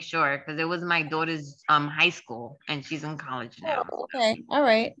back to make sure, because it was my daughter's high school and she's in college now. Oh, okay. All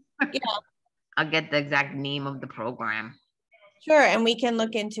right. Yeah. I'll get the exact name of the program. Sure, and we can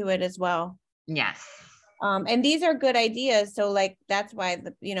look into it as well. Yes. And these are good ideas. So like, that's why,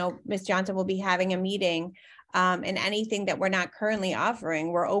 Ms. Johnson will be having a meeting, and anything that we're not currently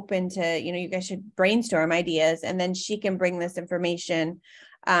offering, we're open to, you guys should brainstorm ideas, and then she can bring this information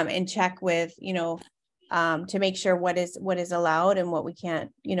and check with, to make sure what is allowed and what we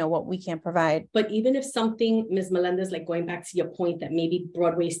can't, what we can't provide. But even if something, Ms. Melendez, like going back to your point that maybe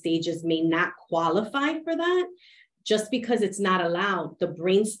Broadway stages may not qualify for that, just because it's not allowed, the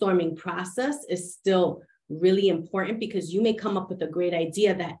brainstorming process is still really important, because you may come up with a great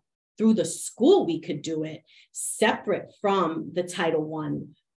idea that through the school we could do it separate from the Title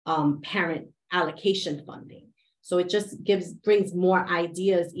I parent allocation funding. So it just brings more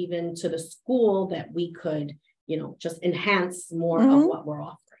ideas even to the school that we could, just enhance more of what we're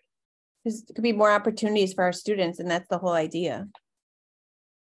offering. There could be more opportunities for our students, and that's the whole idea.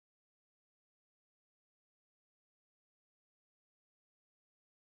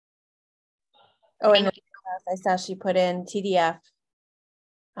 Oh, and I saw she put in TDF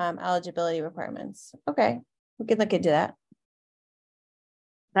eligibility requirements. Okay, we can look into that.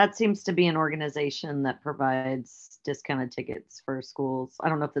 That seems to be an organization that provides discounted tickets for schools. I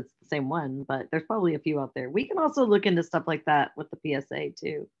don't know if it's the same one, but there's probably a few out there. We can also look into stuff like that with the PSA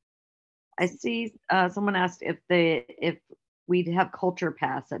too. I see someone asked if we'd have Culture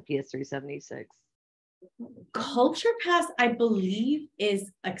Pass at PS 376. Culture Pass, I believe,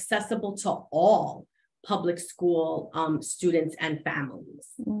 is accessible to all public school students and families.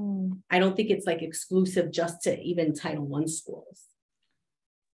 I don't think it's like exclusive just to even Title I schools.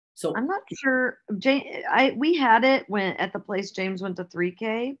 So I'm not sure. We had it when at the place James went to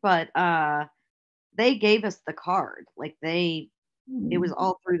 3K, but they gave us the card. Like it was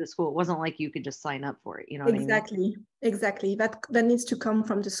all through the school. It wasn't like you could just sign up for it. You know what exactly. I mean? Exactly. That needs to come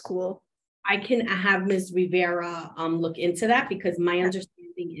from the school. I can have Ms. Rivera look into that, because my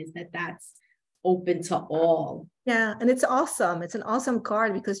understanding is that that's open to all. Yeah, and it's awesome. It's an awesome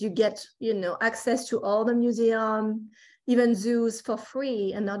card, because you get, access to all the museum, even zoos for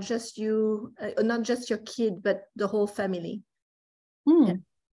free, and not just you, not just your kid, but the whole family. Yeah.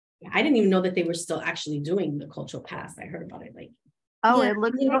 I didn't even know that they were still actually doing the Cultural Pass. I heard about it it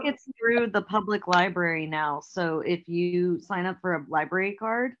looks like it's through the public library now. So if you sign up for a library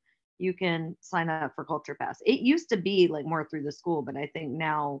card, you can sign up for Culture Pass. It used to be like more through the school, but I think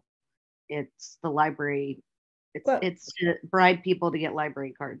now it's the library. It's to bribe people to get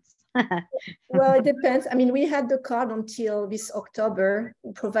library cards. Well, it depends. I mean, we had the card until this October,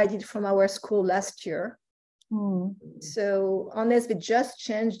 provided from our school last year. So unless we just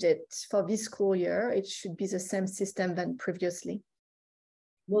changed it for this school year, it should be the same system than previously.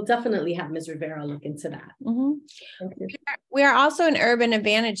 We'll definitely have Ms. Rivera look into that. Thank you. We are also an Urban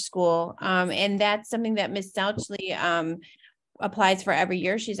Advantage school, and that's something that Ms. Souchley applies for every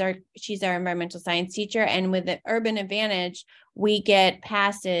year. She's our environmental science teacher, and with the Urban Advantage, we get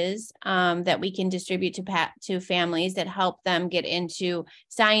passes that we can distribute to families that help them get into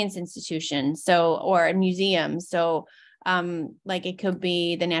science institutions, or museums. So like it could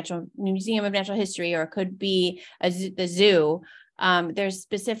be the National Museum of Natural History, or it could be the zoo. There's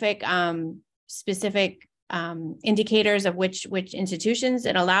specific indicators of which institutions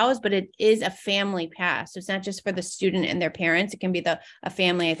it allows, but it is a family pass. So it's not just for the student and their parents. It can be a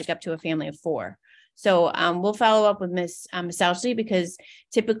family, I think up to a family of 4. So we'll follow up with Ms. Souchley, because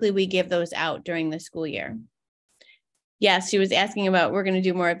typically we give those out during the school year. Yes, she was asking about, we're going to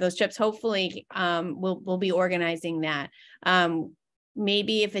do more of those trips. Hopefully we'll be organizing that.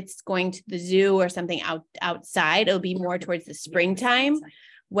 Maybe if it's going to the zoo or something outside, it'll be more towards the springtime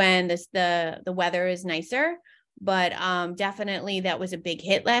when the weather is nicer. But definitely that was a big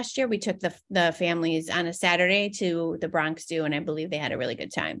hit last year. We took the families on a Saturday to the Bronx Zoo, and I believe they had a really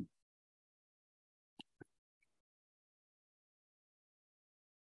good time.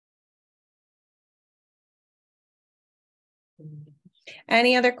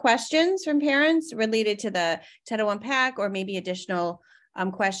 Any other questions from parents related to the Title I PAC, or maybe additional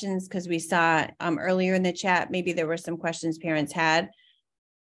questions? Because we saw earlier in the chat, maybe there were some questions parents had.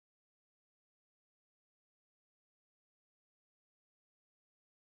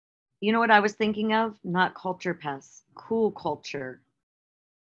 You know what I was thinking of? Not Culture Pass, Cool Culture.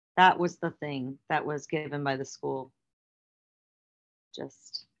 That was the thing that was given by the school.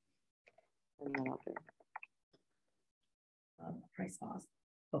 Just putting that out there. Price loss,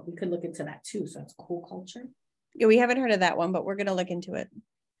 but we could look into that too. So it's Cool Culture. Yeah, we haven't heard of that one, but we're going to look into it.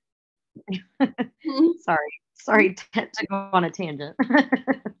 Sorry to go on a tangent.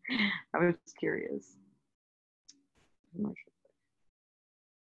 I was curious.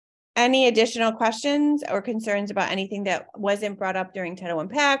 Any additional questions or concerns about anything that wasn't brought up during Title I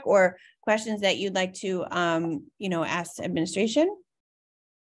PAC, or questions that you'd like to, ask administration?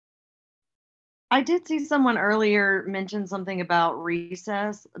 I did see someone earlier mention something about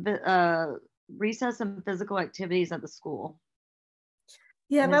recess and physical activities at the school.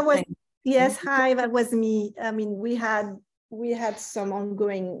 Yeah, that was, yes, hi, that was me. I mean, we had some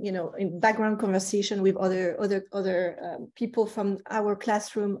ongoing, in background conversation with other people from our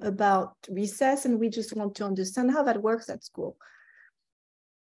classroom about recess, and we just want to understand how that works at school.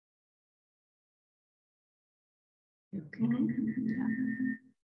 Okay.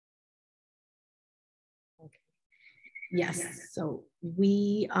 Yes, so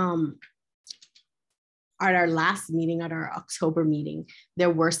we, at our last meeting, at our October meeting, there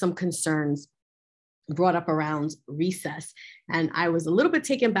were some concerns brought up around recess. And I was a little bit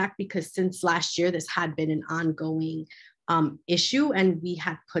taken back because since last year, this had been an ongoing issue, and we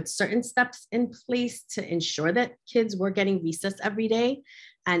had put certain steps in place to ensure that kids were getting recess every day.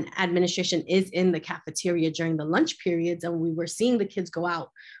 And administration is in the cafeteria during the lunch periods, and we were seeing the kids go out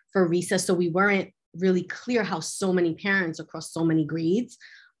for recess. So we weren't really clear how so many parents across so many grades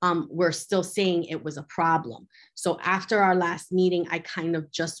were still saying it was a problem. So after our last meeting, I kind of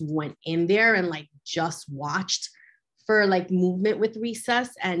just went in there and just watched for movement with recess.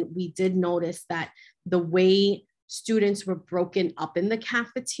 And we did notice that the way students were broken up in the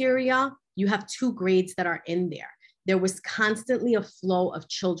cafeteria, you have 2 grades that are in there. There was constantly a flow of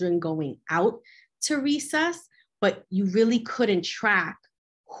children going out to recess, but you really couldn't track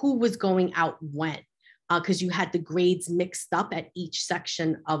who was going out when, because you had the grades mixed up at each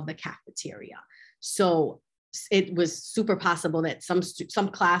section of the cafeteria. So it was super possible that some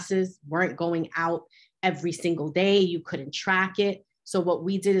classes weren't going out every single day. You couldn't track it. So what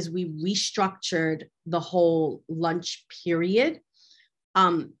we did is we restructured the whole lunch period.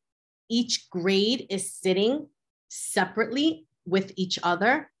 Each grade is sitting separately with each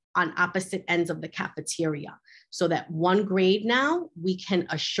other on opposite ends of the cafeteria, so that one grade now we can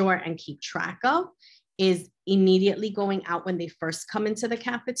assure and keep track of is immediately going out when they first come into the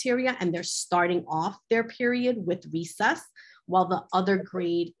cafeteria, and they're starting off their period with recess, while the other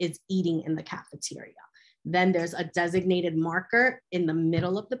grade is eating in the cafeteria. Then there's a designated marker in the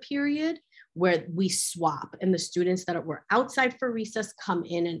middle of the period where we swap, and the students that were outside for recess come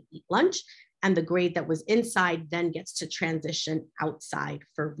in and eat lunch, and the grade that was inside then gets to transition outside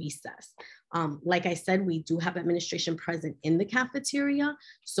for recess. Like I said, we do have administration present in the cafeteria,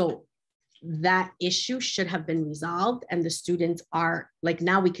 so that issue should have been resolved, and the students are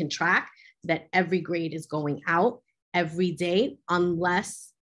now we can track that every grade is going out every day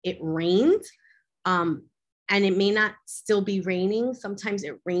unless it rained. And it may not still be raining. Sometimes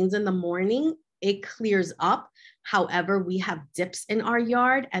it rains in the morning, it clears up. However, we have dips in our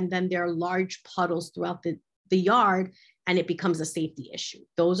yard, and then there are large puddles throughout the yard, and it becomes a safety issue.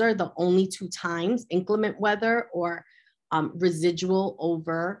 Those are the only 2 times, inclement weather or residual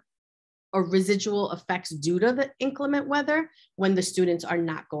effects due to the inclement weather, when the students are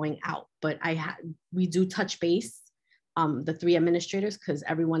not going out. But we do touch base, the 3 administrators, because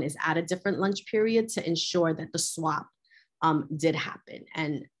everyone is at a different lunch period, to ensure that the swap did happen.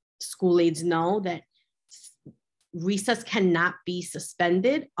 And school aides know that recess cannot be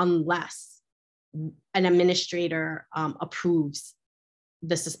suspended unless an administrator approves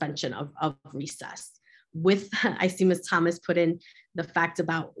the suspension of recess. I see Ms. Thomas put in the fact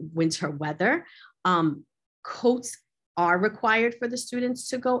about winter weather. Coats are required for the students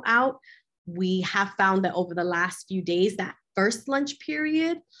to go out. We have found that over the last few days, that first lunch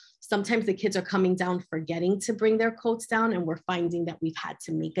period, sometimes the kids are coming down forgetting to bring their coats down, and we're finding that we've had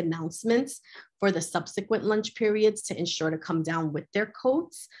to make announcements for the subsequent lunch periods to ensure to come down with their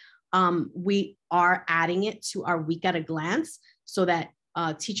coats. We are adding it to our week at a glance so that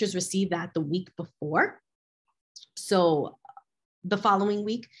teachers receive that the week before, so the following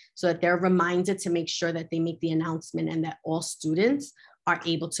week, so that they're reminded to make sure that they make the announcement and that all students are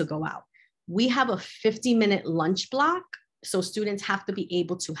able to go out. We have a 50-minute lunch block, so students have to be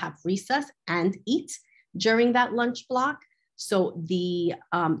able to have recess and eat during that lunch block. So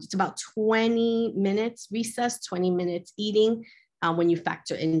it's about 20 minutes recess, 20 minutes eating when you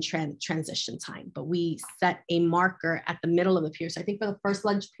factor in transition time. But we set a marker at the middle of the period. So I think for the first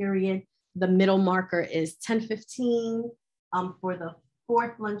lunch period, the middle marker is 10:15. For the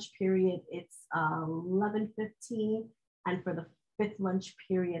 4th lunch period, it's 11:15. And for the 5th lunch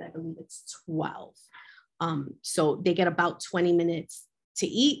period, I believe it's 12. So they get about 20 minutes to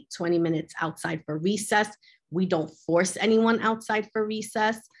eat, 20 minutes outside for recess. We don't force anyone outside for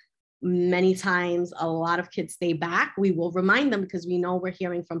recess. many times a lot of kids stay back. We will remind them because we know we're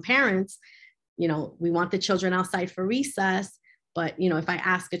hearing from parents, you know, we want the children outside for recess. But, you know, if I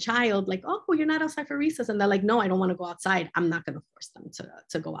ask a child like, oh, you're not outside for recess, and they're like, no, I don't want to go outside, I'm not going to force them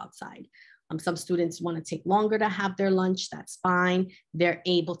to go outside. Some students want to take longer to have their lunch. That's fine. They're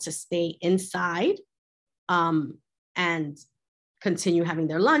able to stay inside and continue having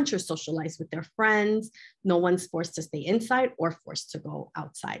their lunch or socialize with their friends. No one's forced to stay inside or forced to go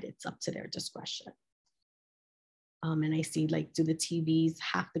outside. It's up to their discretion. And I see, like, do the TVs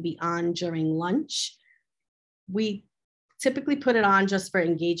have to be on during lunch? We typically put it on just for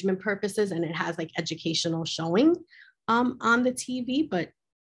engagement purposes, and it has like educational showing on the TV, but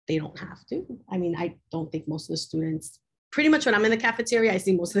they don't have to. I mean, I don't think most of the students, pretty much when I'm in the cafeteria, I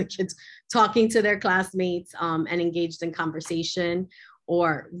see most of the kids talking to their classmates and engaged in conversation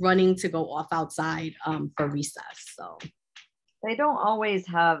or running to go off outside for recess. So they don't always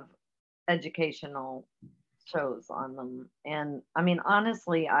have educational shows on them. And I mean,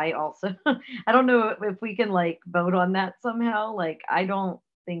 honestly, I also, I don't know if we can like vote on that somehow. Like, I don't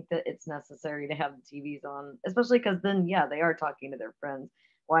think that it's necessary to have the TVs on, especially because then, yeah, they are talking to their friends.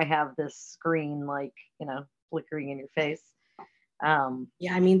 Why have this screen, like, you know, flickering in your face?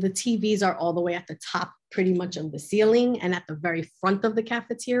 Yeah, I mean, the TVs are all the way at the top pretty much of the ceiling and at the very front of the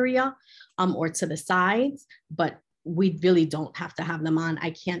cafeteria or to the sides, but we really don't have to have them on.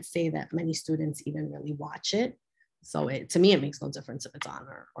 I can't say that many students even really watch it. So to me, it makes no difference if it's on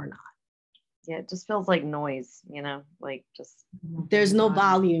or not. Yeah, it just feels like noise, you know, like just. There's no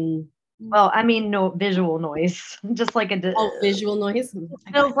volume. Well, I mean, no visual noise, just like visual noise.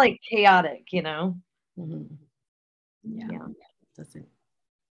 It feels like chaotic, you know? Mm-hmm. Yeah. Doesn't.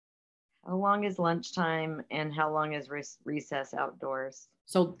 How long is lunchtime and how long is recess outdoors?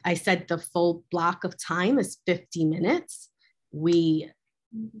 So I said the full block of time is 50 minutes. We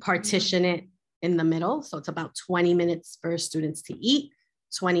partition it in the middle. So it's about 20 minutes for students to eat,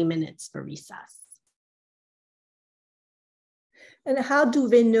 20 minutes for recess. And how do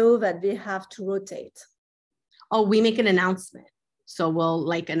they know that they have to rotate? Oh, we make an announcement. So we'll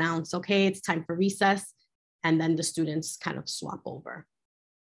like announce, okay, it's time for recess. And then the students kind of swap over.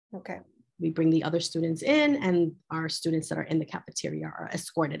 Okay. We bring the other students in and our students that are in the cafeteria are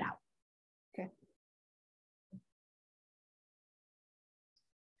escorted out. Okay.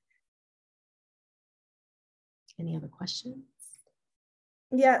 Any other questions?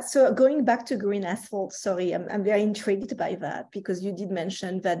 Yeah, so going back to green asphalt, sorry, I'm very intrigued by that because you did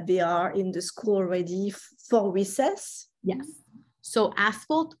mention that they are in the school already for recess. Yes. So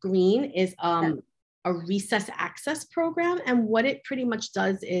Asphalt Green is a recess access program. And what it pretty much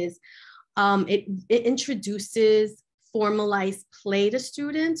does is it introduces formalized play to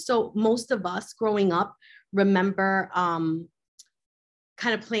students. So most of us growing up remember kind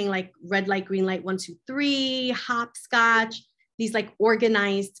of playing like red light, green light, 1, 2, 3, hopscotch, these like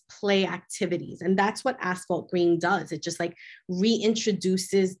organized play activities. And that's what Asphalt Green does. It just like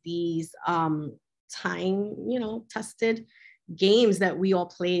reintroduces these time, tested games that we all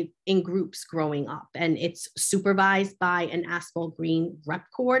played in groups growing up. And it's supervised by an Asphalt Green rep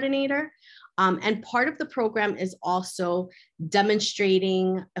coordinator. And part of the program is also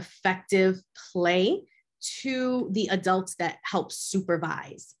demonstrating effective play to the adults that help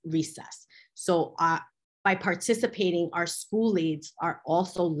supervise recess. So by participating, our school aides are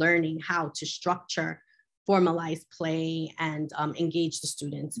also learning how to structure formalized play and engage the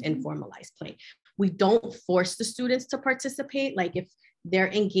students in formalized play. We don't force the students to participate. Like if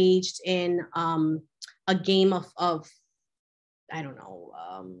they're engaged in a game of I don't know,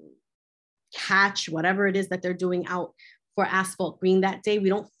 catch, whatever it is that they're doing out for Asphalt Green that day, we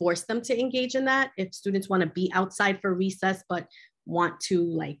don't force them to engage in that. If students want to be outside for recess, but want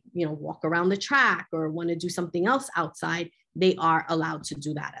to walk around the track or want to do something else outside, they are allowed to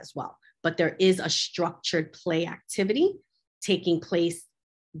do that as well. But there is a structured play activity taking place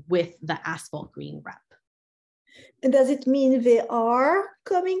with the Asphalt Green rep. And does it mean they are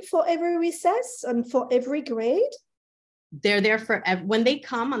coming for every recess and for every grade? They're there for, when they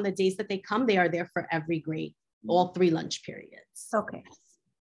come, on the days that they come, they are there for every grade, all 3 lunch periods. Okay.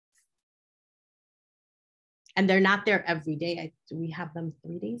 And they're not there every day. Do we have them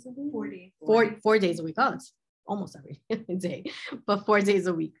 3 days a week? 4 days a week. Oh, it's almost every day, but 4 days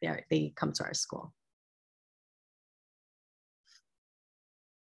a week they come to our school.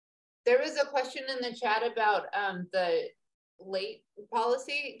 There was a question in the chat about the late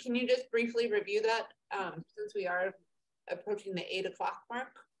policy. Can you just briefly review that since we are approaching the 8 o'clock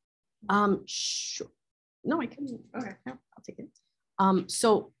mark? Sure. No, I can. Okay, no, I'll take it.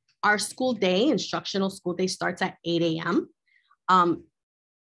 So our school day, instructional school day, starts at 8 a.m.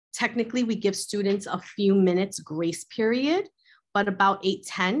 technically we give students a few minutes grace period, but about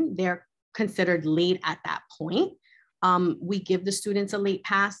 8:10, they're considered late at that point. We give the students a late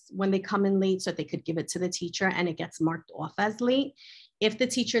pass when they come in late so that they could give it to the teacher and it gets marked off as late. If the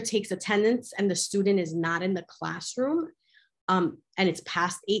teacher takes attendance and the student is not in the classroom and it's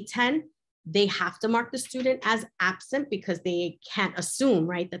past 8:10, they have to mark the student as absent because they can't assume,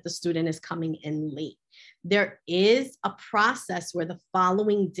 right, that the student is coming in late. There is a process where the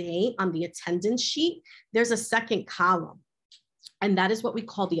following day on the attendance sheet, there's a second column. And that is what we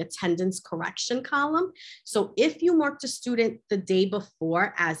call the attendance correction column. So if you marked a student the day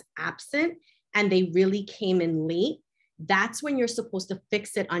before as absent and they really came in late, that's when you're supposed to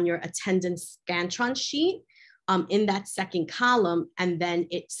fix it on your attendance Scantron sheet in that second column. And then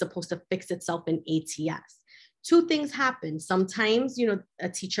it's supposed to fix itself in ATS. Two things happen. Sometimes, you know, a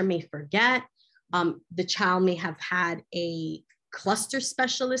teacher may forget. The child may have had a cluster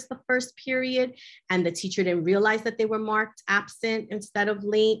specialist the first period and the teacher didn't realize that they were marked absent instead of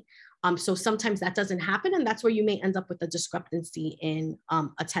late. So sometimes that doesn't happen, and that's where you may end up with a discrepancy in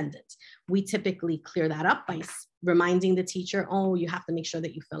attendance. We typically clear that up by reminding the teacher, oh, you have to make sure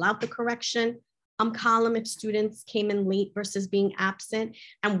that you fill out the correction column if students came in late versus being absent.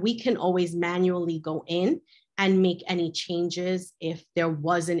 And we can always manually go in and make any changes if there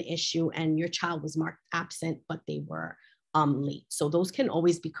was an issue and your child was marked absent, but they were late. So those can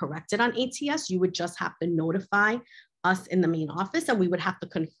always be corrected on ATS. You would just have to notify us in the main office and we would have to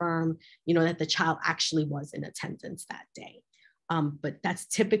confirm, you know, that the child actually was in attendance that day. But that's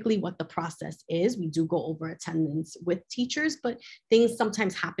typically what the process is. We do go over attendance with teachers, but things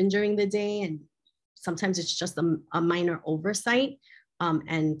sometimes happen during the day and sometimes it's just a minor oversight.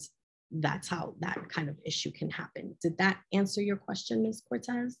 And that's how that kind of issue can happen. Did that answer your question, Ms.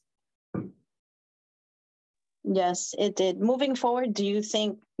 Cortez? Yes, it did. Moving forward, do you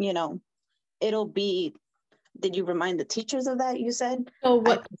think, you know, it'll be, did you remind the teachers of that, you said? So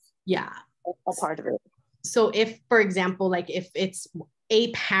what, yeah. A part of it. So if, for example, like if it's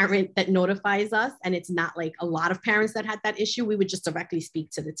a parent that notifies us and it's not like a lot of parents that had that issue, we would just directly speak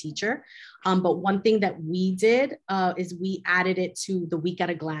to the teacher. But one thing that we did is we added it to the week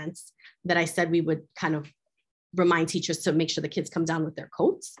at a glance that I said we would kind of remind teachers to make sure the kids come down with their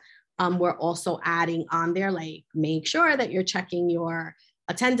coats. We're also adding on there, like, make sure that you're checking your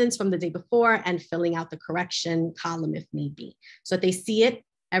attendance from the day before and filling out the correction column if need be. So they see it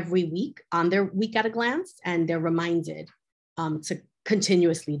every week on their week at a glance and they're reminded to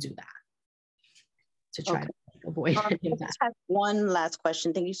continuously do that to try to avoid any of that. I have one last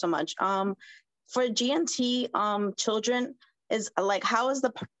question. Thank you so much. For GNT children, is like, how is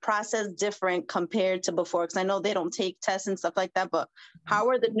the process different compared to before? Because I know they don't take tests and stuff like that, but how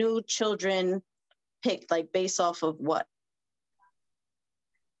are the new children picked, like based off of what?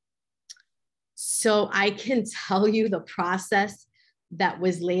 So I can tell you the process that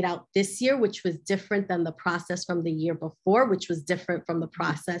was laid out this year, which was different than the process from the year before, which was different from the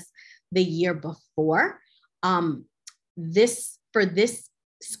process the year before. For this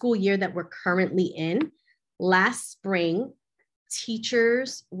school year that we're currently in, last spring,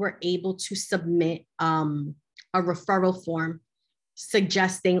 teachers were able to submit a referral form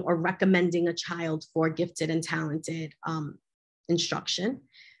suggesting or recommending a child for gifted and talented instruction.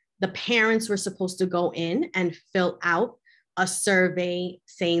 The parents were supposed to go in and fill out a survey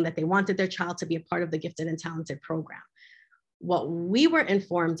saying that they wanted their child to be a part of the gifted and talented program. What we were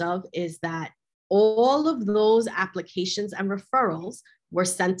informed of is that all of those applications and referrals were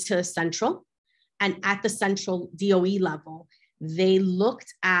sent to Central, and at the Central DOE level, they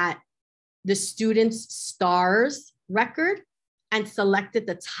looked at the student's STARS record and selected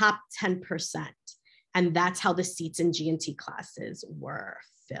the top 10%. And that's how the seats in GNT classes were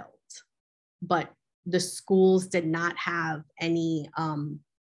filled. But the schools did not have any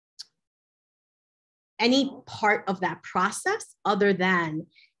part of that process other than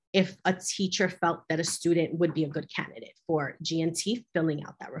if a teacher felt that a student would be a good candidate for GNT, filling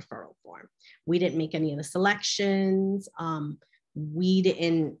out that referral form. We didn't make any of the selections. We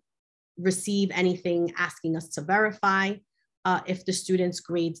didn't receive anything asking us to verify if the student's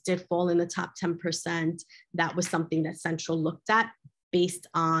grades did fall in the top 10%. That was something that Central looked at based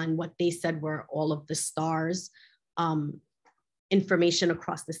on what they said were all of the STARS information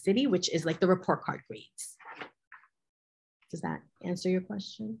across the city, which is like the report card grades. Does that answer your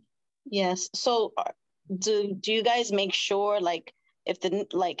question? Yes. So do you guys make sure, like, if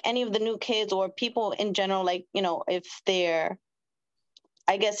any of the new kids or people in general, like, you know, if they're,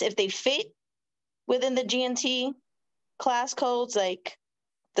 I guess, if they fit within the GNT class codes, like,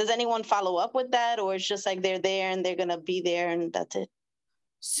 does anyone follow up with that, or it's just like they're there and they're gonna be there and that's it?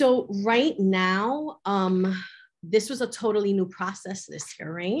 So right now, this was a totally new process this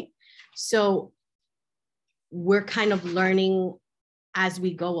year, right? So we're kind of learning as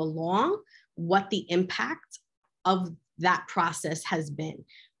we go along what the impact of that process has been.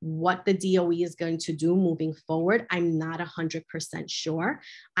 What the DOE is going to do moving forward, I'm not 100% sure.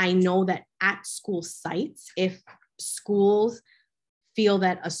 I know that at school sites, if schools feel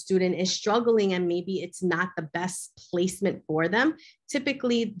that a student is struggling and maybe it's not the best placement for them,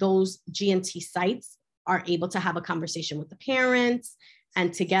 typically those G&T sites are able to have a conversation with the parents,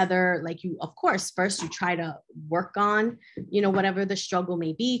 and together, like you, of course, first you try to work on, you know, whatever the struggle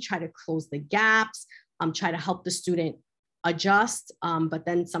may be, try to close the gaps, try to help the student adjust. But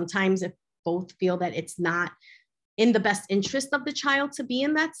then sometimes if both feel that it's not in the best interest of the child to be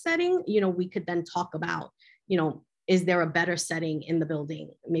in that setting, you know, we could then talk about, you know, is there a better setting in the building?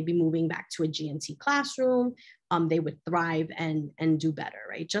 Maybe moving back to a G&T classroom, they would thrive and do better,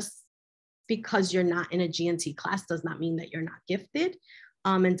 right? Just because you're not in a G&T class does not mean that you're not gifted,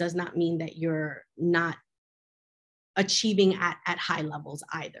 and does not mean that you're not achieving at high levels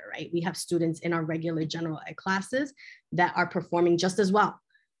either, right? We have students in our regular general ed classes that are performing just as well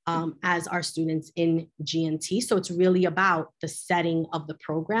as our students in G&T. So it's really about the setting of the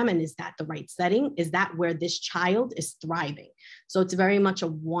program, and is that the right setting? Is that where this child is thriving? So it's very much a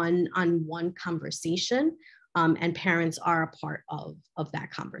one-on-one conversation, and parents are a part of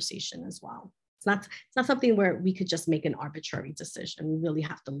that conversation as well. It's not something where we could just make an arbitrary decision. We really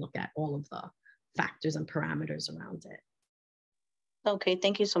have to look at all of the factors and parameters around it. Okay,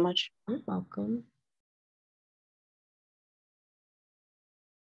 thank you so much. You're welcome.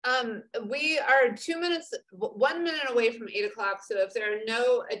 We are 1 minute away from 8 o'clock. So if there are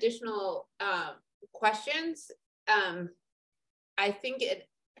no additional questions, I think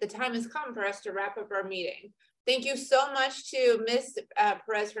the time has come for us to wrap up our meeting. Thank you so much to Ms.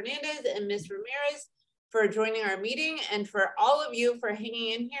 Perez Hernandez and Ms. Ramirez for joining our meeting, and for all of you for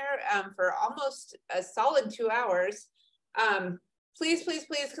hanging in here for almost a solid 2 hours. Please, please,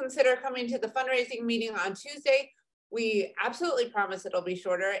 please consider coming to the fundraising meeting on Tuesday. We absolutely promise it'll be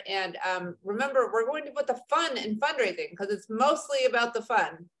shorter. And remember, we're going to put the fun in fundraising because it's mostly about the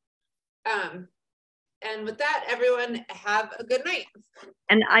fun. And with that, everyone have a good night.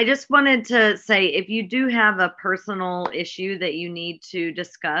 And I just wanted to say, if you do have a personal issue that you need to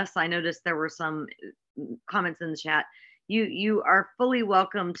discuss, I noticed there were some comments in the chat. You are fully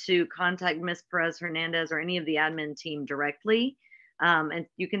welcome to contact Ms. Perez Hernandez or any of the admin team directly. And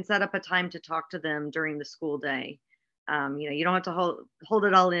you can set up a time to talk to them during the school day. You know, you don't have to hold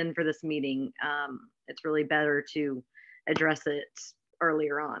it all in for this meeting. It's really better to address it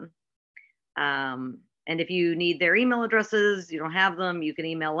earlier on. And if you need their email addresses, you don't have them, you can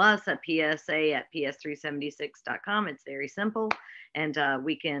email us at psa@ps376.com. It's very simple, and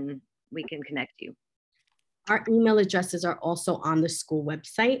we can connect you. Our email addresses are also on the school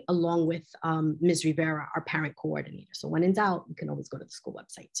website, along with Ms. Rivera, our parent coordinator. So when in doubt, you can always go to the school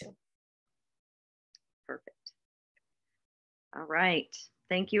website too. Perfect. All right.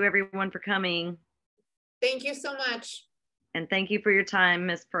 Thank you everyone for coming. Thank you so much. And thank you for your time,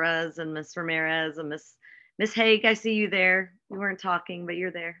 Ms. Perez and Ms. Ramirez and Ms. Haig. I see you there. You weren't talking, but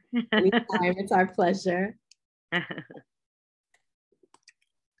you're there. Anytime. It's our pleasure.